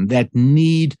children that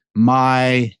need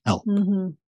my help. Mm-hmm.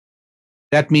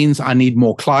 That means I need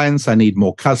more clients. I need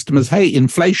more customers. Hey,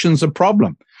 inflation's a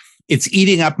problem. It's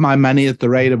eating up my money at the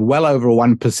rate of well over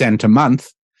 1% a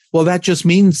month. Well, that just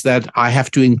means that I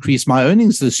have to increase my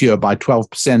earnings this year by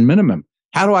 12% minimum.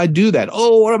 How do I do that?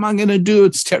 Oh, what am I going to do?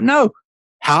 It's terrible. No.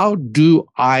 How do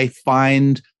I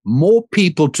find more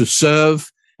people to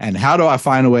serve? And how do I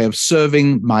find a way of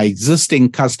serving my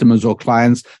existing customers or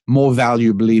clients more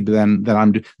valuably than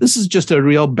I'm doing? This is just a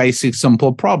real basic,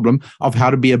 simple problem of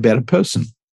how to be a better person.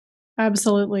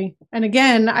 Absolutely. And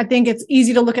again, I think it's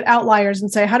easy to look at outliers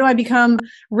and say, how do I become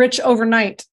rich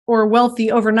overnight or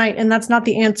wealthy overnight? And that's not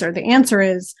the answer. The answer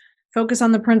is focus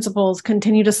on the principles,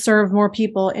 continue to serve more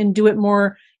people, and do it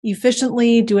more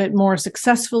efficiently, do it more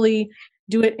successfully,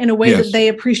 do it in a way that they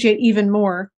appreciate even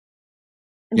more,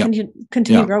 and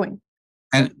continue growing.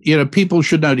 And, people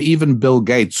should know, even Bill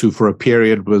Gates, who for a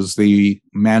period was the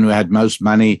man who had most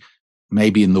money,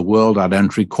 maybe in the world, I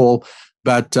don't recall,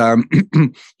 but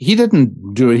he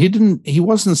didn't do it. He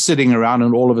wasn't sitting around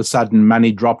and all of a sudden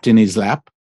money dropped in his lap.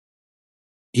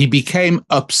 He became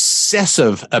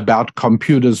obsessive about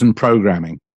computers and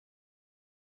programming.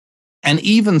 And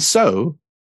even so,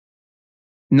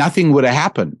 nothing would have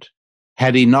happened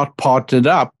had he not partnered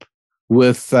up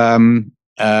with Paul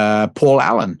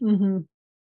Allen. Mm-hmm.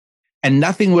 And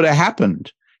nothing would have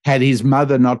happened had his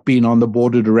mother not been on the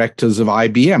board of directors of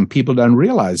IBM. People don't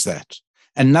realize that.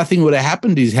 And nothing would have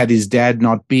happened had his dad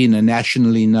not been a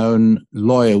nationally known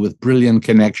lawyer with brilliant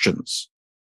connections.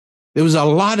 There was a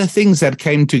lot of things that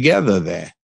came together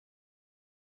there.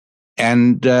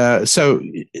 And so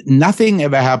nothing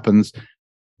ever happens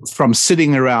from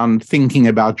sitting around thinking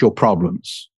about your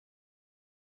problems.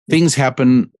 Things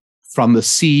happen from the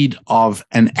seed of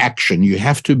an action. You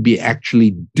have to be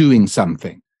actually doing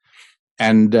something.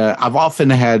 And I've often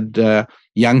had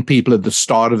young people at the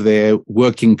start of their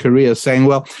working career saying,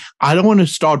 well, I don't want to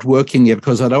start working yet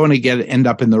because I don't want to end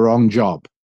up in the wrong job.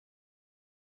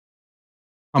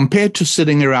 Compared to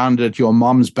sitting around at your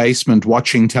mom's basement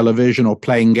watching television or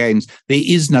playing games, there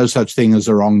is no such thing as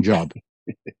a wrong job.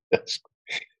 Yes,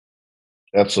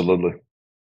 absolutely.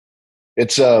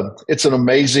 It's an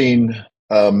amazing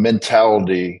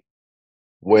mentality.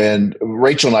 When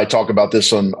Rachel and I talk about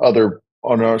this on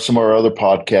some of our other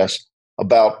podcasts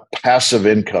about passive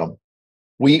income,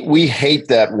 we hate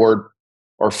that word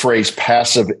or phrase,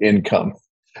 passive income,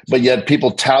 but yet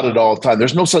people tout it all the time.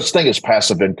 There's no such thing as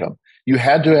passive income. You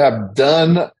had to have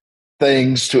done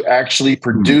things to actually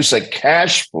produce a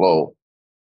cash flow.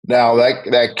 Now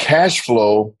that cash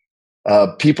flow,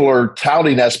 people are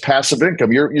touting as passive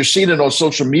income. You're seeing it on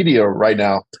social media right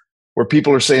now, where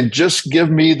people are saying, "Just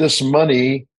give me this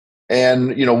money,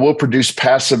 and we'll produce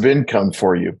passive income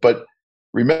for you." But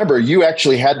remember, you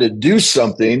actually had to do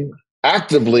something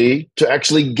actively to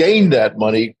actually gain that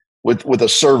money with a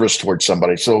service towards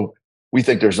somebody. So we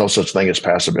think there's no such thing as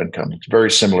passive income. It's a very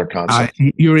similar concept.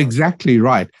 You're exactly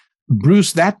right.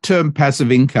 Bruce, that term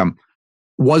passive income,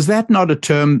 was that not a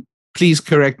term, please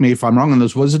correct me if I'm wrong on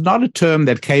this, was it not a term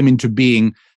that came into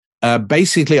being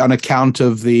basically on account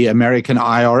of the American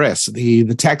IRS,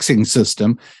 the taxing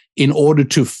system, in order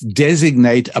to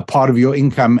designate a part of your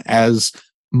income as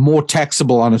more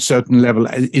taxable on a certain level?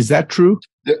 Is that true?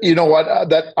 You know what?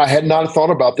 That I had not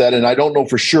thought about that, and I don't know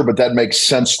for sure, but that makes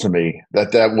sense to me.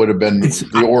 That would have been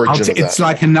the origin of that. It's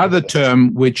like another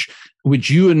term which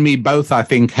you and me both, I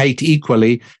think, hate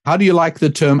equally. How do you like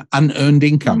the term unearned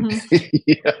income? Mm-hmm.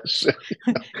 Yes.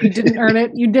 You didn't earn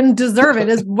it. You didn't deserve it,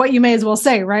 is what you may as well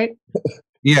say, right?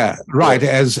 Yeah, right.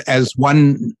 As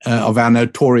one of our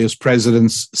notorious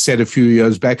presidents said a few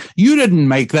years back, you didn't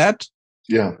make that.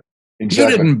 Yeah,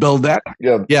 exactly. You didn't build that.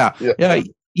 Yeah.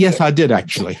 Yes, I did,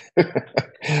 actually.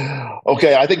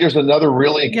 Okay, I think there's another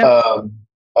really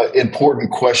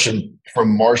important question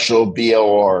from Marshall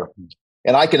BLR.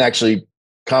 And I can actually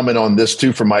comment on this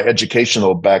too from my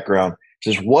educational background.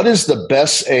 It says, what is the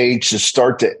best age to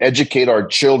start to educate our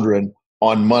children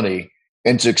on money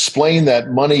and to explain that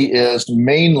money is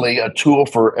mainly a tool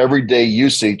for everyday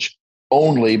usage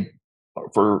only,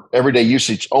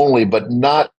 but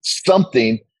not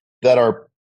something that our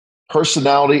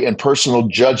personality and personal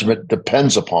judgment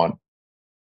depends upon?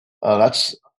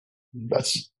 That's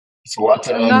a lot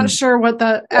to. I'm not sure what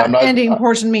the ending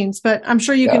portion means, but I'm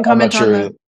sure you can comment on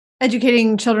the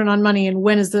educating children on money and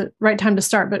when is the right time to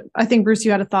start. But I think, Bruce,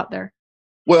 you had a thought there.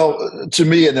 Well, to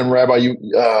me, and then Rabbi, you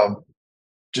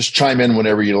just chime in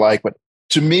whenever you like. But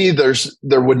to me,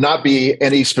 there would not be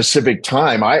any specific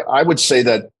time. I would say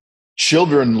that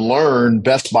children learn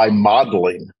best by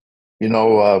modeling.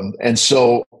 And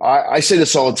so I say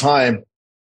this all the time.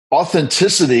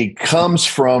 Authenticity comes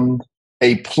from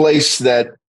a place that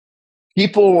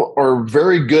people are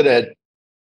very good at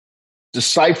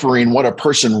deciphering what a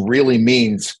person really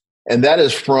means. And that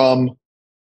is from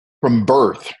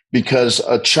birth, because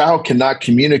a child cannot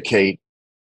communicate,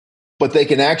 but they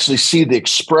can actually see the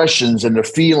expressions and the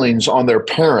feelings on their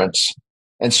parents.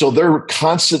 And so they're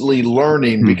constantly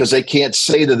learning because they can't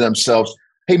say to themselves,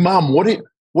 "Hey, Mom, what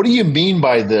do you mean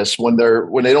by this?" when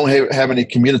they don't have any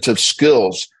communicative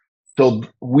skills. So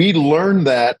we learn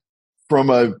that from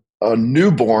a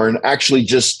newborn actually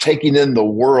just taking in the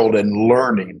world and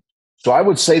learning. So I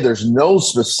would say there's no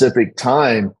specific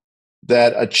time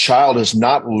that a child is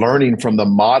not learning from the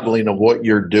modeling of what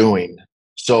you're doing.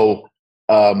 So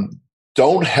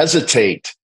don't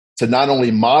hesitate to not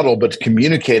only model, but to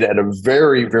communicate at a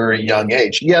very, very young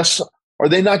age. Yes, are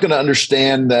they not going to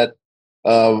understand that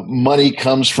money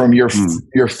comes from your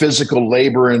physical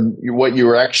labor and what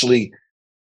you're actually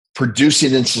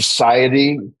producing in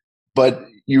society? But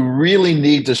you really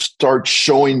need to start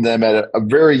showing them at a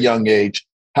very young age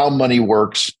how money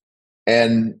works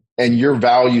and your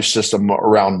value system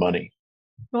around money.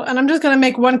 Well, and I'm just going to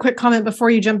make one quick comment before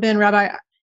you jump in, Rabbi.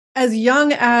 As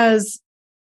young as,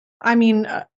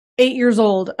 8 years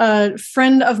old, a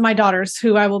friend of my daughter's,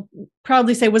 who I will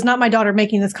proudly say was not my daughter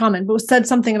making this comment, but said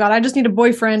something about, "I just need a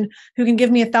boyfriend who can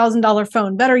give me $1,000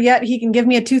 phone. Better yet, he can give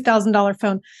me a $2,000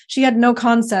 phone." She had no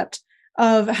concept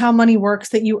of how money works,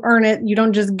 that you earn it. You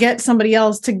don't just get somebody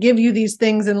else to give you these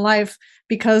things in life,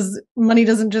 because money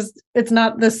it's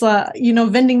not this,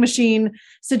 vending machine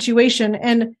situation.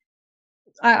 And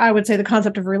I would say the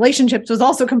concept of relationships was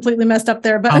also completely messed up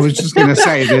there. But I was just going to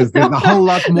say, there's a whole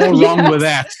lot more wrong with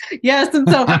that. Yes. And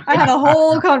so I had a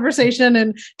whole conversation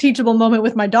and teachable moment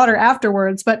with my daughter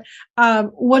afterwards. But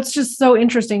what's just so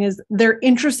interesting is they're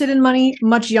interested in money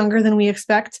much younger than we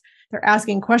expect. They're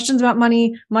asking questions about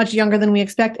money much younger than we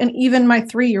expect. And even my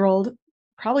 3-year-old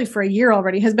probably for a year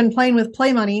already, has been playing with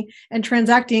play money and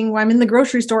transacting. When I'm in the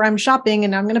grocery store, I'm shopping,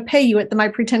 and I'm going to pay you at my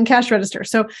pretend cash register.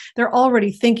 So they're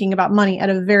already thinking about money at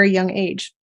a very young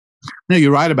age. No,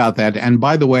 you're right about that. And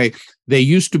by the way, there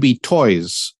used to be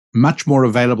toys much more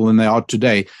available than they are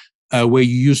today, where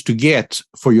you used to get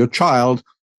for your child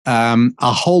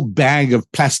a whole bag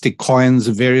of plastic coins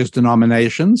of various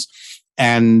denominations.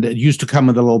 And it used to come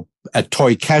with a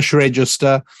toy cash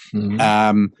register.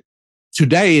 Mm-hmm.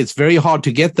 Today, it's very hard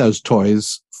to get those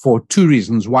toys for two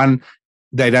reasons. One,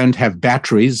 they don't have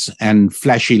batteries and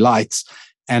flashy lights.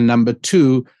 And number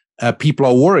two, people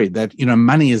are worried that,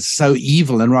 money is so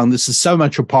evil and wrong. This is so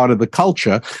much a part of the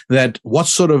culture that what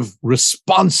sort of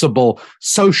responsible,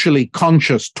 socially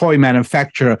conscious toy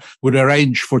manufacturer would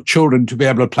arrange for children to be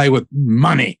able to play with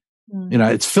money?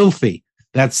 Mm. It's filthy.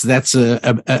 That's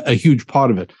a huge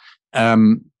part of it.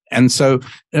 And so,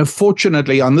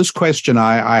 fortunately, on this question,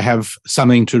 I have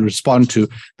something to respond to.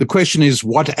 The question is,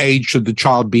 what age should the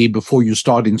child be before you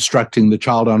start instructing the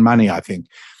child on money, I think.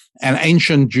 And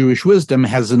ancient Jewish wisdom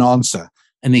has an answer,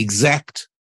 an exact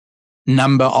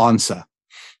number answer.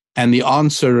 And the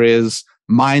answer is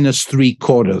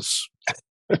 -3/4.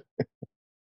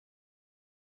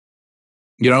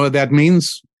 You know what that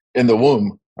means? In the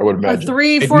womb, I would imagine.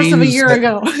 3/4 of a year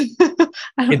ago.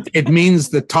 It means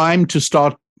the time to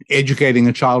start educating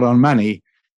a child on money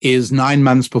is 9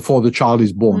 months before the child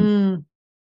is born. Mm.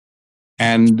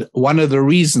 And one of the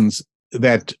reasons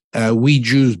that we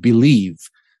Jews believe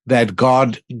that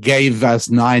God gave us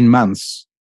 9 months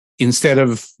instead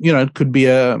of, it could be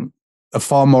a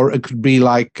far more, it could be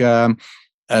like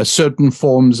certain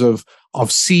forms of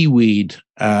seaweed.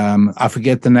 I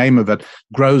forget the name of it,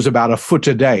 grows about a foot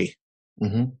a day.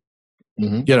 Mm-hmm.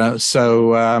 Mm-hmm.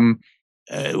 So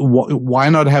why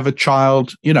not have a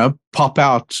child, pop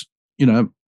out,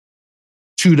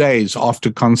 2 days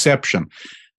after conception?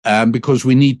 Because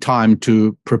we need time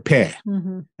to prepare.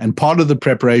 Mm-hmm. And part of the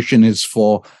preparation is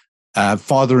for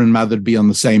father and mother to be on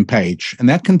the same page. And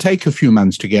that can take a few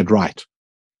months to get right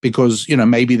because,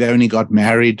 maybe they only got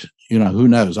married, who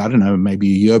knows? I don't know, maybe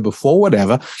a year before,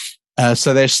 whatever.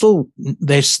 So they've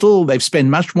spent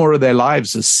much more of their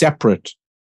lives as separate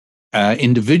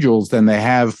individuals than they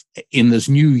have in this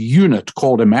new unit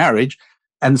called a marriage.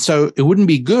 And so it wouldn't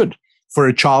be good for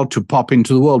a child to pop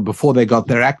into the world before they got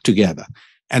their act together.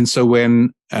 And so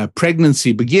when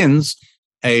pregnancy begins,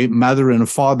 a mother and a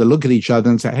father look at each other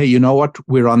and say, hey, you know what?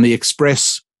 We're on the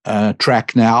express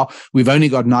track now. We've only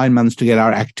got 9 months to get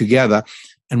our act together.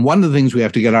 And one of the things we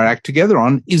have to get our act together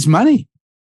on is money.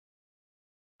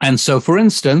 And so, for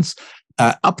instance,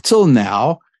 up till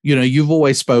now, you've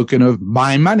always spoken of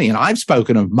my money, and I've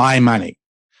spoken of my money.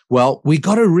 Well, we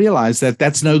got to realize that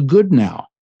that's no good now.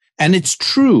 And it's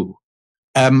true.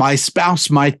 My spouse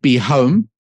might be home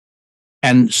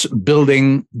and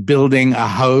building a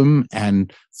home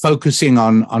and focusing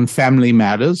on family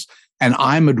matters, and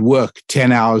I'm at work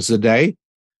 10 hours a day,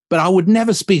 but I would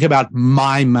never speak about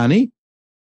my money.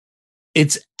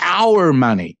 It's our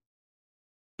money,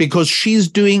 because she's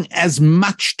doing as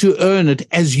much to earn it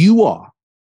as you are.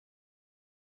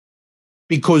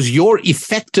 Because your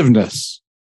effectiveness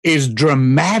is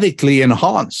dramatically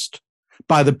enhanced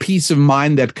by the peace of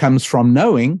mind that comes from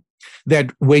knowing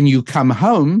that when you come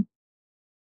home,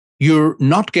 you're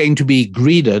not going to be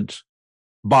greeted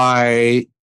by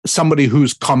somebody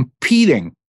who's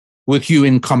competing with you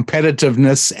in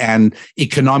competitiveness and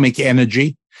economic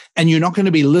energy. And you're not going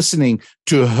to be listening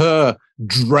to her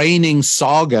draining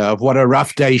saga of what a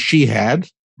rough day she had.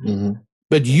 Mm-hmm.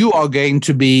 But you are going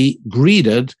to be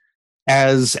greeted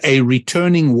as a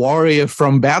returning warrior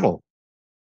from battle.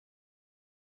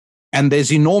 And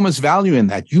there's enormous value in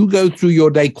that. You go through your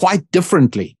day quite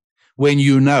differently when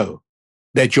you know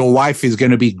that your wife is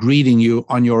going to be greeting you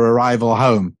on your arrival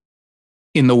home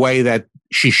in the way that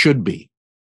she should be.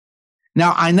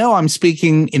 Now, I know I'm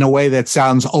speaking in a way that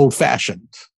sounds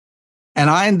old-fashioned, and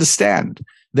I understand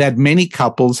that many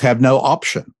couples have no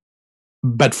option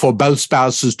but for both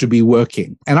spouses to be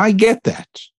working, and I get that.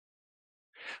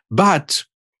 But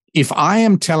if I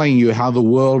am telling you how the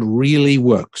world really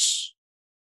works,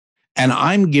 and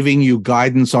I'm giving you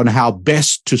guidance on how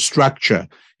best to structure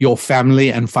your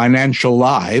family and financial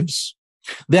lives,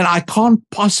 then I can't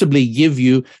possibly give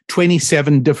you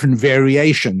 27 different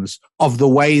variations of the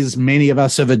ways many of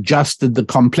us have adjusted the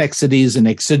complexities and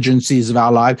exigencies of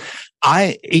our life.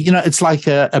 It's like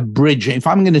a bridge. If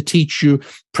I'm going to teach you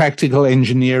practical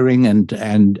engineering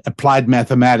and applied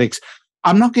mathematics,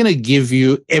 I'm not going to give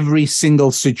you every single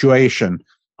situation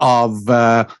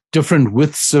of different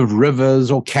widths of rivers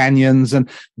or canyons and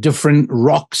different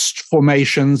rocks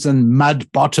formations and mud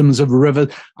bottoms of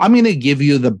rivers. I'm going to give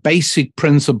you the basic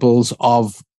principles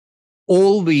of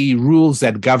all the rules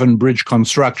that govern bridge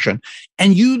construction,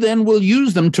 and you then will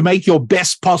use them to make your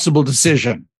best possible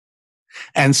decision.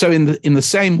 And so in the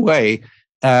same way,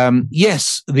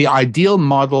 yes, the ideal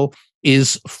model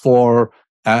is for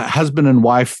husband and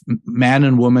wife, man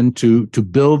and woman, to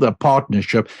build a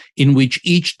partnership in which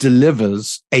each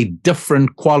delivers a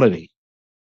different quality.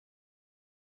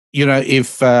 You know,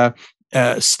 if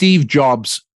Steve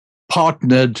Jobs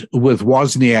partnered with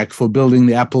Wozniak for building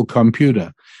the Apple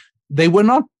computer, they were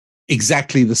not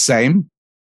exactly the same.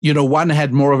 You know, one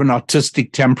had more of an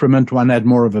artistic temperament, one had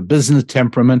more of a business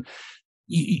temperament.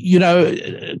 You know,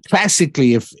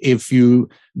 classically, if you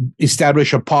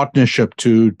establish a partnership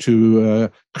to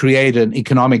create an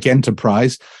economic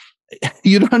enterprise,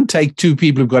 you don't take two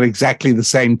people who've got exactly the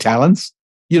same talents.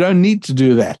 You don't need to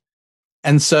do that.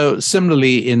 And so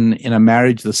similarly, in a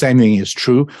marriage, the same thing is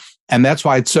true. And that's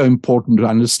why it's so important to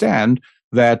understand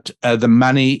that the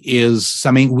money is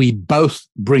something we both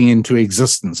bring into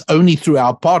existence. Only through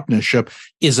our partnership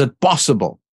is it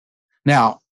possible.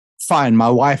 Now, fine, my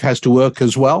wife has to work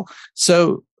as well,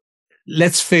 so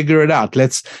let's figure it out.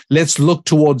 Let's look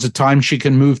towards a time she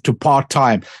can move to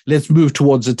part-time. Let's move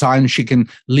towards a time she can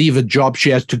leave a job she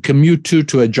has to commute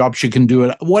to a job she can do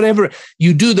it. Whatever,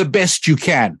 you do the best you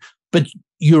can, but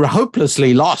you're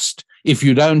hopelessly lost if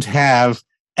you don't have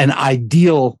an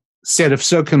ideal set of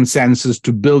circumstances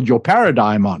to build your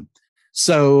paradigm on.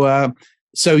 So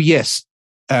yes,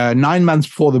 9 months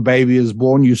before the baby is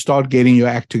born, you start getting your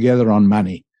act together on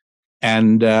money.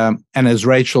 And as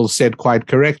Rachel said quite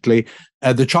correctly,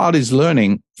 the child is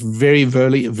learning very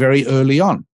early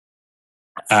on.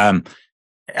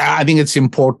 I think it's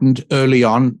important early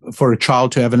on for a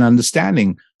child to have an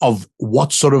understanding of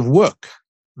what sort of work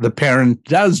the parent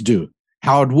does do,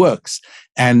 how it works,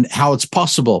 and how it's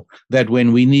possible that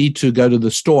when we need to go to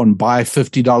the store and buy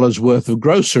 $50 worth of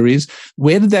groceries,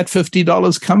 where did that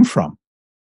 $50 come from?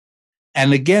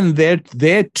 And again,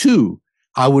 there too,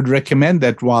 I would recommend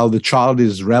that while the child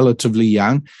is relatively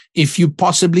young, if you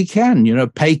possibly can,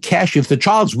 pay cash. If the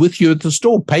child's with you at the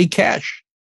store, pay cash.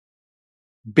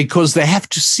 Because they have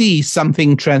to see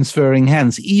something transferring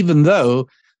hands, even though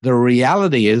the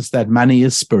reality is that money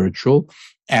is spiritual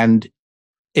and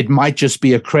it might just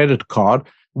be a credit card,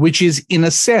 which is, in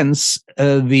a sense,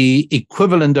 the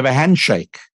equivalent of a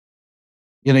handshake.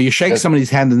 You shake somebody's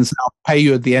hand and say, I'll pay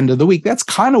you at the end of the week. That's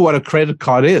kind of what a credit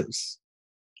card is.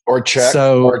 Or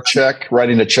a check,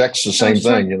 writing a check's the same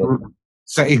thing.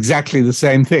 So exactly the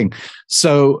same thing.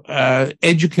 So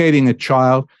educating a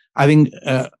child, I think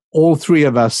all three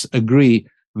of us agree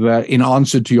that in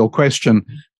answer to your question,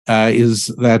 is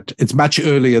that it's much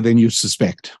earlier than you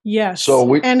suspect. Yes.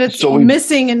 And it's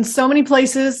missing in so many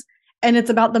places, and it's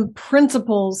about the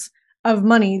principles of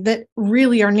money that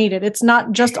really are needed. It's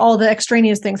not just all the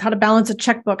extraneous things, how to balance a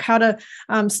checkbook, how to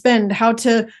spend, how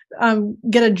to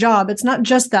get a job. It's not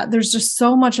just that. There's just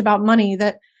so much about money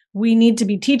that we need to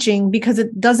be teaching because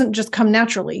it doesn't just come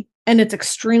naturally. And it's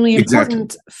extremely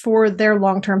important for their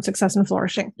long-term success and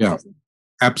flourishing. Yeah,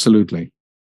 absolutely.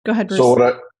 Go ahead, Bruce.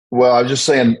 So Well, I was just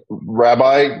saying,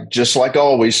 Rabbi, just like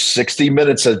always, 60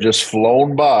 minutes have just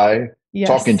flown by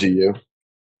talking to you.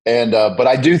 And but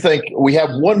I do think we have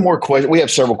one more question. We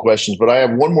have several questions, but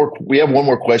we have one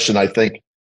more question, I think.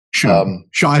 Sure.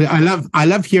 I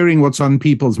love hearing what's on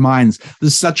people's minds.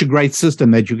 This is such a great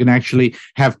system that you can actually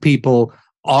have people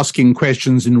asking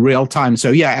questions in real time.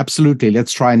 So yeah, absolutely.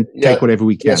 Let's try and take whatever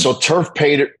we can. Yeah, so Turf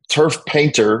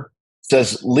Painter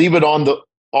says, leave it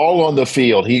all on the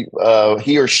field. He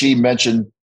or she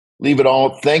mentioned, leave it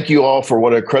all. Thank you all for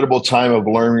what a incredible time of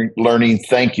learning.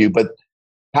 Thank you. But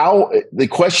the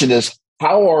question is,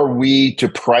 how are we to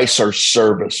price our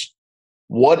service?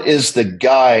 What is the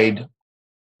guide?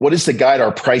 What is to guide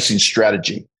our pricing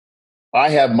strategy? I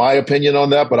have my opinion on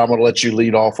that, but I'm going to let you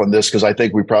lead off on this because I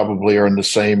think we probably are in the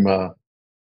same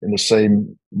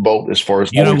boat as far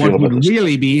as what would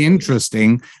really be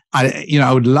interesting.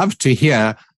 I would love to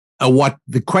hear what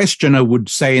the questioner would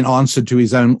say in answer to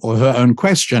his own or her own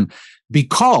question,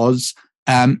 because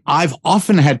I've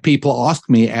often had people ask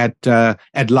me at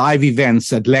live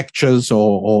events, at lectures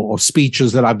or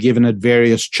speeches that I've given at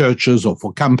various churches or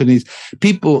for companies.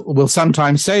 People will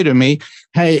sometimes say to me,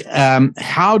 hey,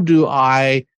 how do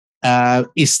I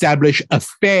establish a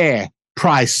fair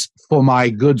price for my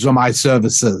goods or my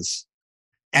services?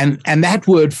 And that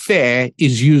word fair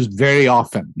is used very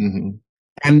often. Mm-hmm.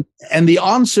 And the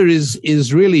answer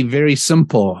is really very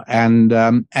simple and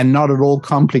not at all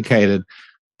complicated.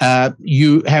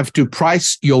 you have to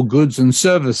price your goods and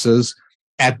services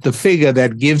at the figure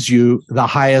that gives you the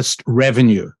highest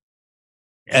revenue.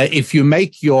 If you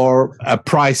make your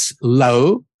price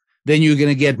low, then you're going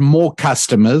to get more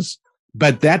customers,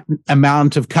 but that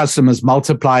amount of customers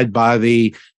multiplied by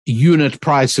the unit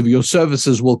price of your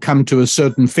services will come to a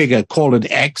certain figure, call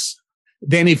it X.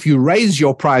 Then if you raise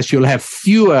your price, you'll have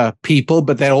fewer people,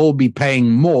 but they'll all be paying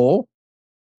more.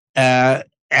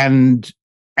 And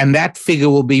that figure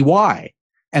will be Y.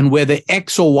 And whether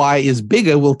X or Y is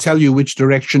bigger will tell you which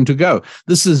direction to go.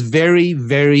 This is very,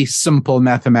 very simple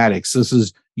mathematics.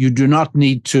 You do not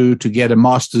need to get a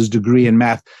master's degree in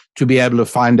math to be able to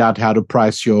find out how to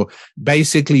price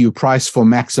basically you price for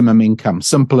maximum income.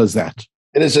 Simple as that.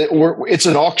 It's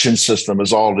an auction system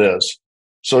is all it is.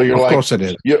 So you're of course it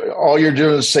is. All you're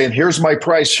doing is saying, here's my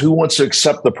price. Who wants to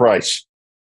accept the price?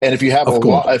 And if you have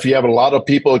a lot of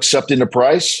people accepting the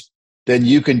price, then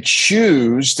you can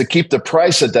choose to keep the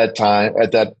price at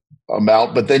that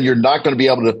amount, but then you're not going to be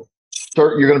able to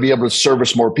you're going to be able to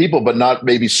service more people, but not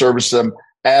maybe service them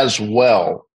as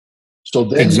well. So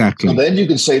then you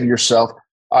can say to yourself,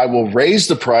 I will raise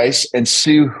the price and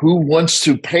see who wants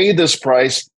to pay this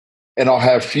price, and I'll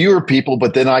have fewer people,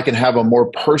 but then I can have a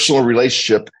more personal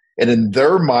relationship. And in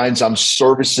their minds, I'm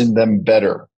servicing them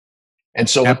better. And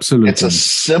so It's a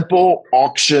simple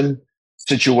auction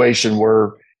situation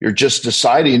where you're just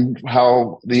deciding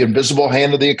how the invisible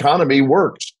hand of the economy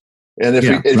works. And if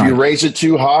you raise it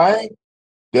too high,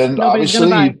 then obviously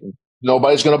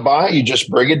nobody's going to buy. You just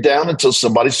bring it down until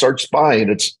somebody starts buying.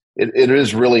 It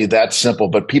is really that simple,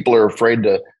 but people are afraid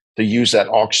to use that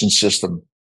auction system.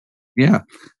 Yeah,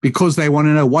 because they want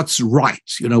to know what's right,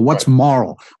 what's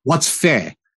moral, what's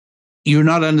fair. You're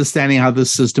not understanding how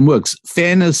this system works.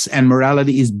 Fairness and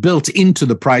morality is built into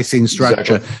the pricing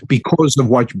structure because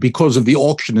of the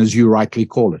auction, as you rightly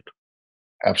call it.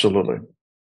 Absolutely.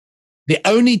 The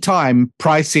only time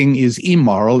pricing is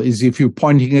immoral is if you're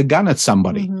pointing a gun at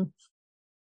somebody. Mm-hmm.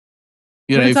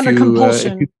 It's under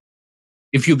compulsion.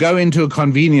 If you go into a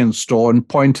convenience store and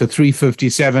point a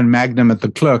 .357 Magnum at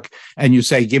the clerk and you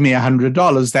say, give me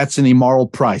 $100, that's an immoral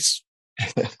price.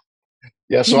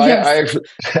 Yeah, so yes.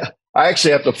 I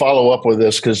actually have to follow up with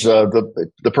this because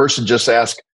the person just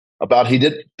asked about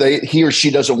he or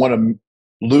she doesn't want to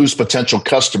lose potential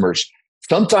customers.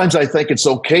 Sometimes I think it's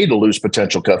okay to lose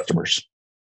potential customers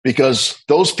because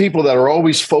those people that are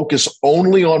always focused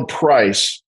only on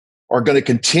price are going to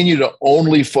continue to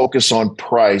only focus on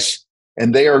price.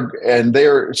 And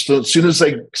so as soon as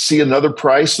they see another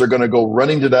price, they're going to go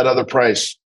running to that other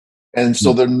price. And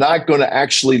so they're not going to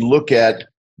actually look at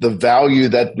the value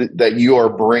that you are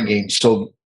bringing.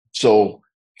 So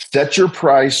set your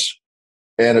price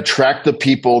and attract the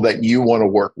people that you want to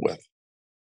work with.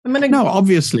 No,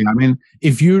 obviously. I mean,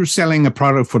 if you're selling a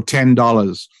product for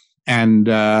 $10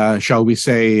 and shall we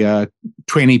say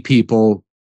 20 people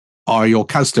are your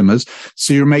customers,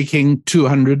 so you're making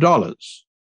 $200.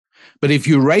 But if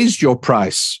you raised your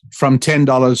price from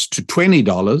 $10 to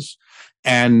 $20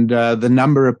 and the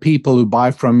number of people who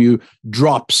buy from you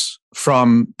drops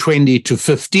from 20 to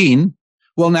 15,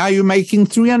 well, now you're making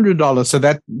 $300. So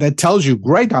that tells you,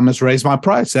 great, I must raise my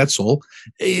price. That's all.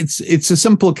 It's a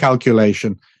simple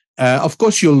calculation. Of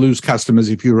course, you'll lose customers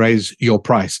if you raise your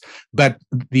price, but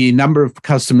the number of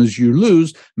customers you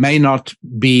lose may not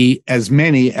be as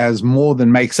many as more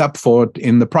than makes up for it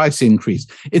in the price increase.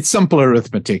 It's simple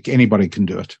arithmetic. Anybody can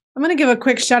do it. I'm going to give a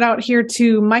quick shout out here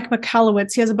to Mike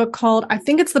Michalowicz. He has a book called, I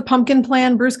think it's The Pumpkin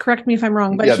Plan. Bruce, correct me if I'm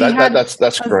wrong. But yeah,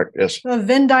 that's correct. Yes. A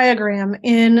Venn diagram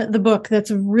in the book that's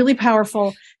really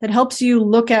powerful that helps you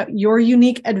look at your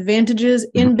unique advantages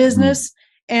in business.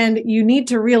 And you need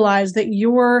to realize that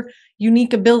your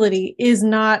unique ability is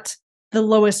not the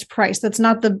lowest price. That's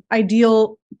not the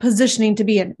ideal positioning to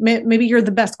be in. Maybe you're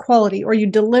the best quality, or you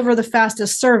deliver the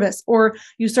fastest service, or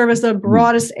you service the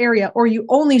broadest area, or you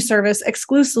only service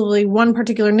exclusively one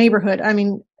particular neighborhood. I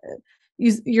mean,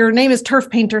 your name is turf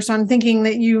painter, so I'm thinking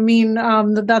that you mean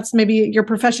that's maybe your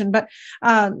profession. But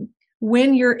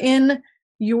when you're in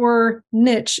your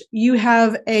niche, you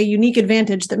have a unique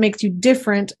advantage that makes you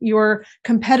different. Your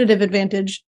competitive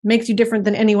advantage makes you different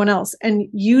than anyone else, and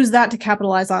use that to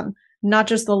capitalize on, not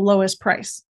just the lowest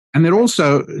price. And then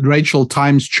also, Rachel,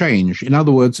 times change. In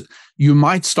other words, you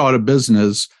might start a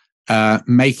business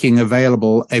making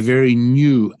available a very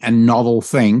new and novel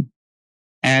thing,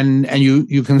 and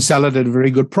you can sell it at a very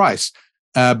good price.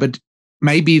 But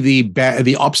maybe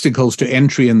the obstacles to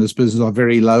entry in this business are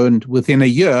very low, and within a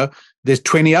year, there's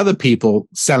 20 other people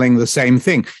selling the same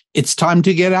thing. It's time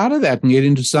to get out of that and get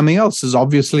into something else. Is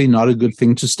obviously not a good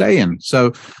thing to stay in.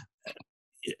 So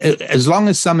as long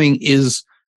as something is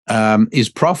is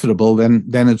profitable, then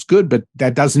it's good. But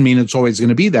that doesn't mean it's always going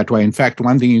to be that way. In fact,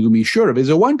 one thing you can be sure of is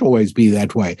it won't always be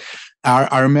that way.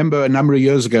 I remember a number of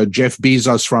years ago, Jeff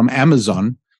Bezos from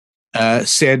Amazon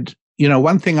said,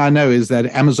 one thing I know is that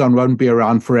Amazon won't be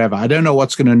around forever. I don't know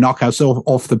what's going to knock us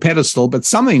off the pedestal, but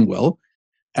something will.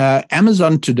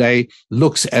 Amazon today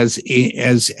looks as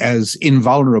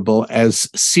invulnerable as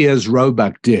Sears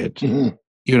Roebuck did, in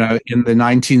the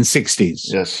 1960s.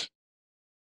 Yes.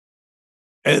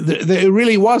 It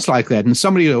really was like that. And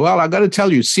somebody, I got to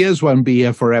tell you, Sears won't be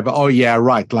here forever. Oh, yeah,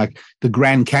 right. Like the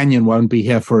Grand Canyon won't be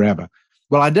here forever.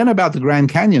 Well, I don't know about the Grand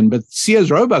Canyon, but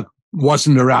Sears Roebuck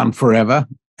wasn't around forever.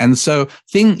 And so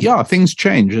things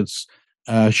change. It's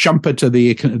Schumpeter,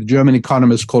 the German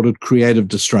economist, called it creative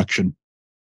destruction.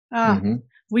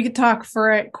 We could talk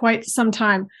for quite some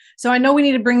time. So I know we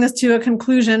need to bring this to a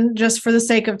conclusion just for the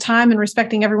sake of time and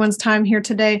respecting everyone's time here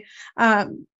today.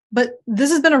 But this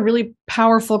has been a really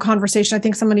powerful conversation. I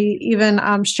think somebody even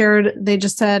shared, they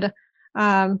just said,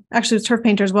 actually it was Turf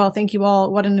Painter as well. Thank you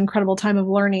all. What an incredible time of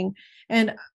learning.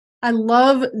 And I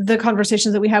love the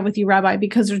conversations that we have with you, Rabbi,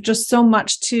 because there's just so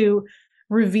much to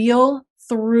reveal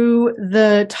through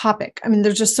the topic. I mean,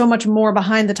 there's just so much more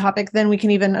behind the topic than we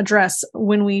can even address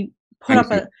when we put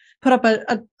up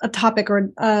a topic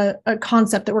or a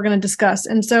concept that we're going to discuss.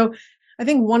 And so I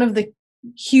think one of the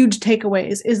huge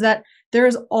takeaways is that there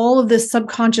is all of this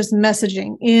subconscious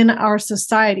messaging in our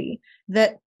society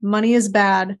that money is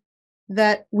bad,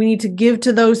 that we need to give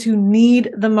to those who need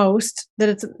the most, that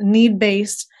it's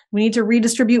need-based. We need to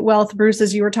redistribute wealth, Bruce,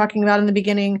 as you were talking about in the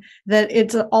beginning, that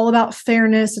it's all about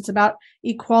fairness. It's about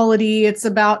equality. It's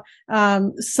about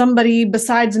somebody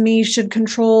besides me should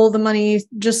control the money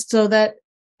just so that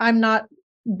I'm not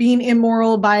being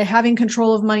immoral by having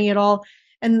control of money at all.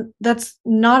 And that's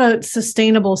not a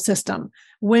sustainable system.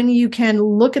 When you can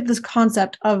look at this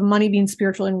concept of money being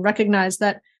spiritual and recognize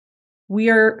that we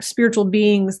are spiritual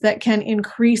beings that can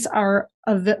increase our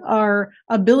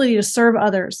ability to serve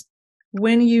others,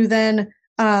 when you then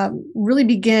really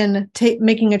begin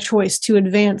making a choice to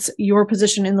advance your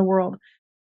position in the world,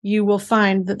 you will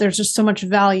find that there's just so much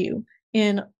value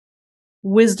in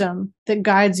wisdom that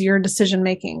guides your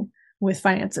decision-making with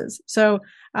finances. So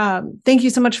thank you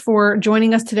so much for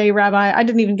joining us today, Rabbi. I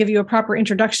didn't even give you a proper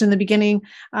introduction in the beginning.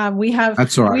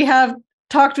 That's all right. We have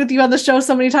talked with you on the show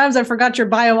so many times, I forgot your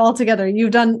bio altogether.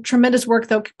 You've done tremendous work,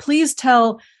 though. Please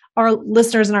tell our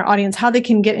listeners and our audience how they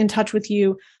can get in touch with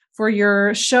you for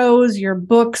your shows, your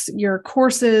books, your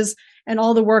courses, and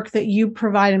all the work that you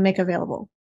provide and make available.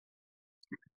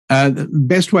 The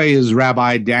best way is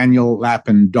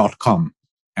rabbidaniellapin.com.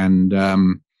 And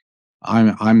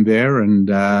I'm there and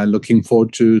looking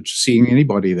forward to seeing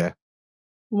anybody there.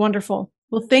 Wonderful.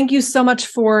 Well, thank you so much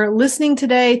for listening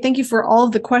today. Thank you for all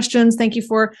of the questions. Thank you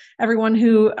for everyone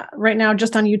who right now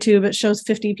just on YouTube, it shows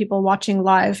 50 people watching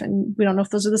live. And we don't know if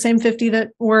those are the same 50 that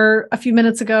were a few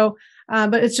minutes ago.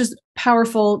 But it's just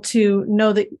powerful to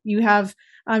know that you have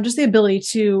just the ability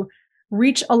to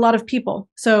reach a lot of people.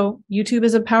 So YouTube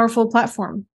is a powerful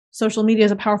platform. Social media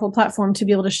is a powerful platform to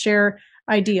be able to share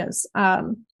ideas,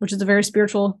 which is a very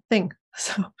spiritual thing.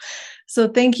 So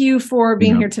thank you for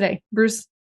being here today, Bruce.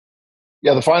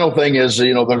 Yeah, the final thing is,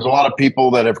 there's a lot of people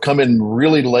that have come in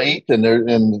really late,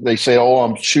 and they say, "Oh,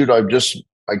 I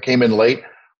came in late."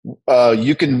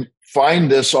 You can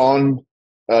find this on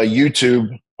YouTube,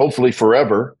 hopefully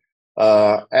forever,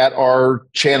 at our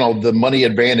channel, The Money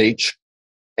Advantage,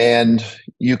 and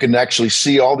you can actually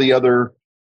see all the other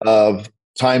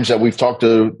times that we've talked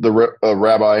to the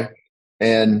Rabbi.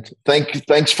 And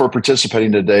thanks for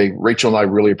participating today, Rachel and I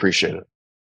really appreciate it.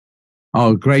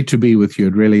 Oh, great to be with you.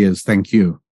 It really is. Thank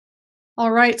you.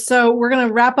 All right. So we're going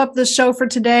to wrap up the show for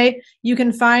today. You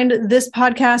can find this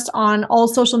podcast on all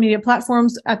social media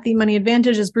platforms at The Money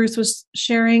Advantage, as Bruce was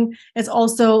sharing. It's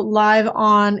also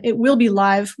it will be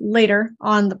live later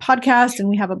on the podcast. And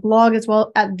we have a blog as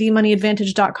well at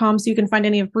themoneyadvantage.com. So you can find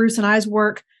any of Bruce and I's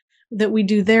work that we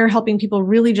do there, helping people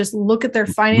really just look at their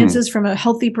finances from a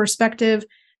healthy perspective,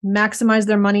 maximize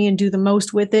their money and do the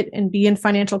most with it and be in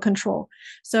financial control.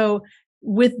 So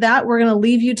with that, we're going to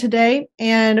leave you today,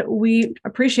 and we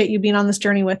appreciate you being on this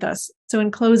journey with us. So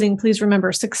in closing, please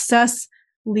remember, success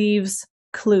leaves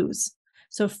clues.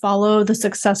 So follow the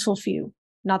successful few,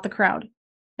 not the crowd,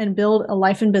 and build a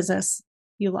life and business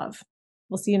you love.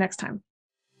 We'll see you next time.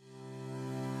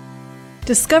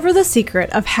 Discover the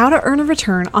secret of how to earn a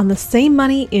return on the same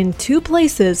money in two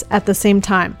places at the same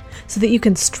time so that you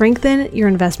can strengthen your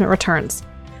investment returns.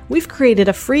 We've created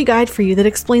a free guide for you that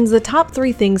explains the top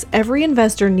 3 things every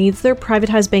investor needs their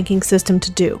privatized banking system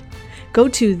to do. Go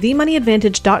to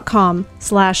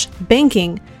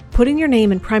themoneyadvantage.com/banking Put in your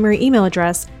name and primary email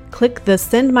address, click the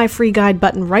Send My Free Guide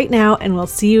button right now, and we'll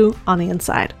see you on the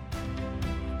inside.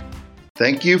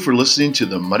 Thank you for listening to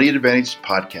the Money Advantage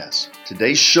podcast.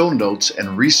 Today's show notes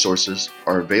and resources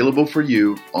are available for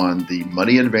you on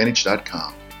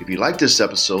themoneyadvantage.com. If you like this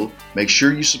episode, make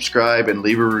sure you subscribe and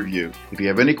leave a review. If you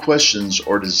have any questions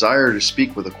or desire to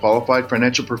speak with a qualified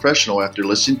financial professional after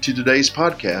listening to today's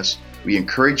podcast, we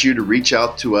encourage you to reach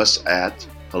out to us at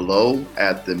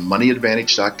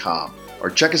hello@themoneyadvantage.com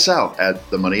or check us out at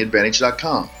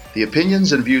themoneyadvantage.com. The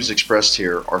opinions and views expressed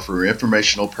here are for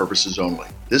informational purposes only.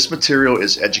 This material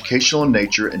is educational in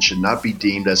nature and should not be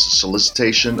deemed as a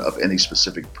solicitation of any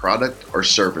specific product or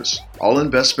service. All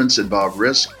investments involve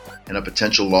risk and a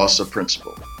potential loss of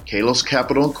principal. Kalos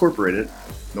Capital Incorporated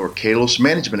nor Kalos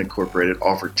Management Incorporated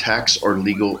offer tax or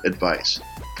legal advice.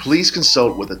 Please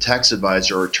consult with a tax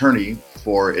advisor or attorney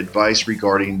for advice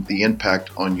regarding the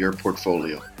impact on your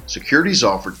portfolio. Securities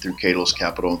offered through Kalos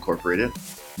Capital Incorporated,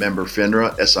 member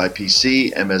FINRA,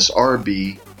 SIPC,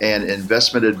 MSRB, and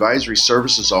investment advisory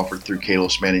services offered through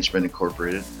Kalos Management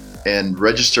Incorporated and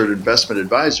registered investment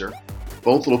advisor,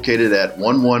 both located at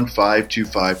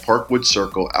 11525 Parkwood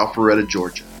Circle, Alpharetta,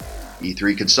 Georgia.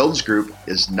 E3 Consultants Group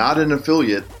is not an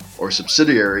affiliate or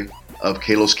subsidiary of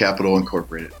Kalos Capital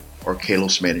Incorporated or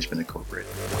Kalos Management Incorporated.